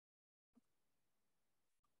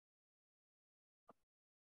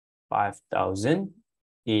 $5,800.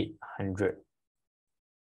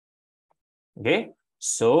 Okay,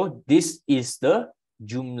 so this is the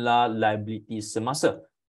jumlah liability semasa.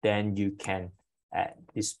 Then you can add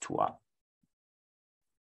these two up.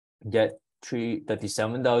 Get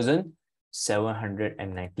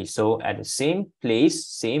 37,790. So at the same place,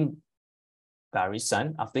 same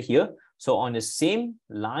barisan after here. So on the same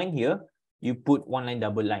line here, you put one line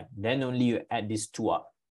double line. Then only you add these two up.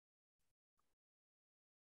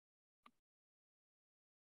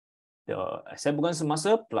 The aset bukan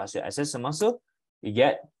semasa plus your asset semasa, you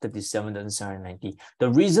get 37,790. The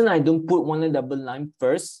reason I don't put one line double line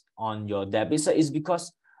first on your debit side is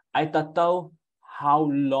because I tak tahu how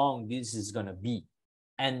long this is gonna be.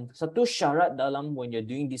 And satu syarat dalam when you're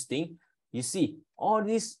doing this thing, you see all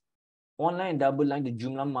this one line and double line, the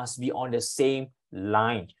jumlah must be on the same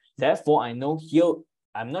line. Therefore, I know here,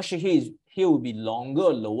 I'm not sure here will be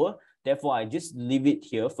longer or lower. Therefore, I just leave it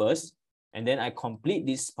here first. And then I complete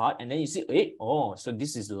this part. And then you see, hey, oh, so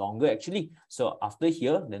this is longer actually. So after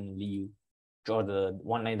here, then you draw the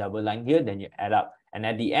one line double line here. Then you add up. And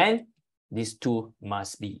at the end, these two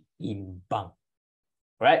must be imbang.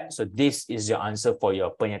 Right? So this is your answer for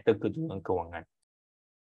your Penyata Kewangan.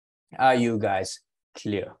 Are you guys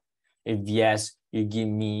clear? If yes, you give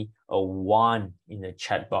me a 1 in the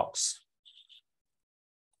chat box.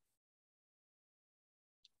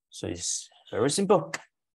 So it's very simple.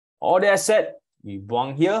 All the asset, you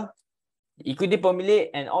buang here. Equity pemilik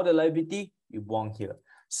and all the liability, you buang here.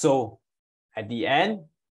 So at the end,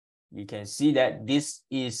 you can see that this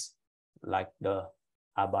is like the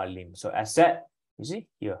abalim. So asset, you see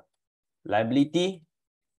here. Liability,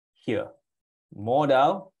 here.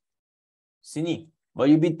 Modal, sini. But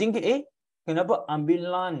you'll be thinking, kenapa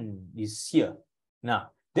ambilan is here?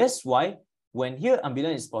 Now, that's why when here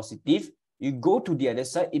ambilan is positive, you go to the other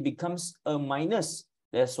side, it becomes a minus.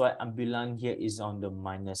 That's why ambilan here is on the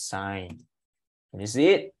minus sign. Can you see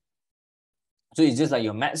it? So it's just like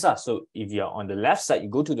your maths. So if you're on the left side, you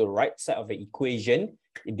go to the right side of the equation,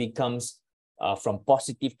 it becomes from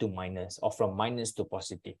positive to minus or from minus to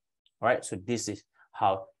positive. All right, so this is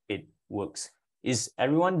how it works. Is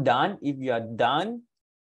everyone done? If you are done,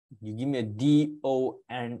 you give me a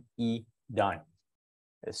D-O-N-E, done.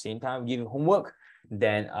 At the same time, give you homework,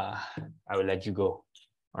 then I will let you go.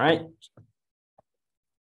 All right.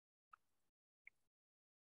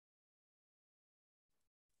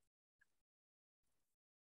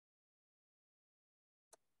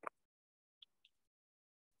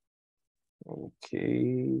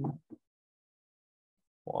 Okay.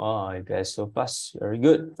 Wow, you guys so fast. Very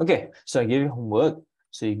good. Okay, so I give you homework.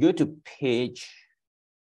 So you go to page,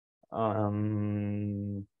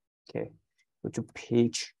 okay, go to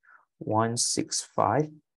page 165,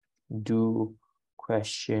 do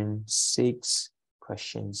question 6,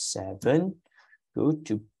 question 7, go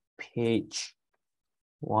to page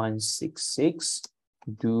 166,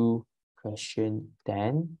 do question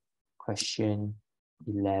 10, question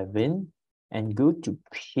 11, and go to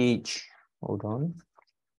page, hold on.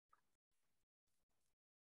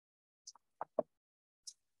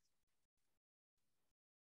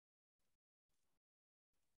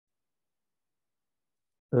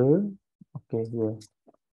 Okay, here.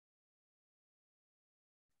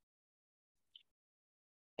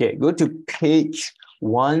 Okay, go to page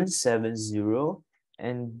 170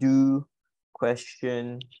 and do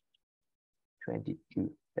question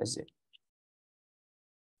 22. That's it.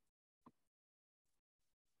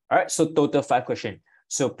 All right, so total 5 questions.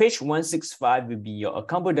 So page 165 will be your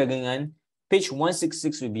account perdagangan. Page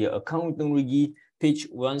 166 will be your account Untung Rugi. Page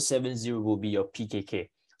 170 will be your PKK.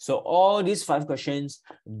 So all these 5 questions,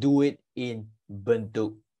 do it in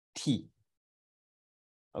bentuk T.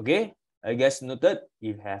 Okay, I guess noted.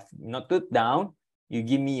 You have noted down. You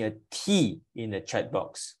give me a T in the chat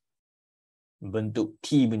box. Bentuk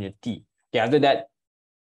T punya T. Okay, after that,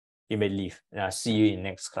 you may leave. And I'll see you in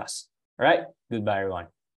next class. All right, goodbye everyone,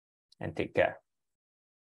 and take care.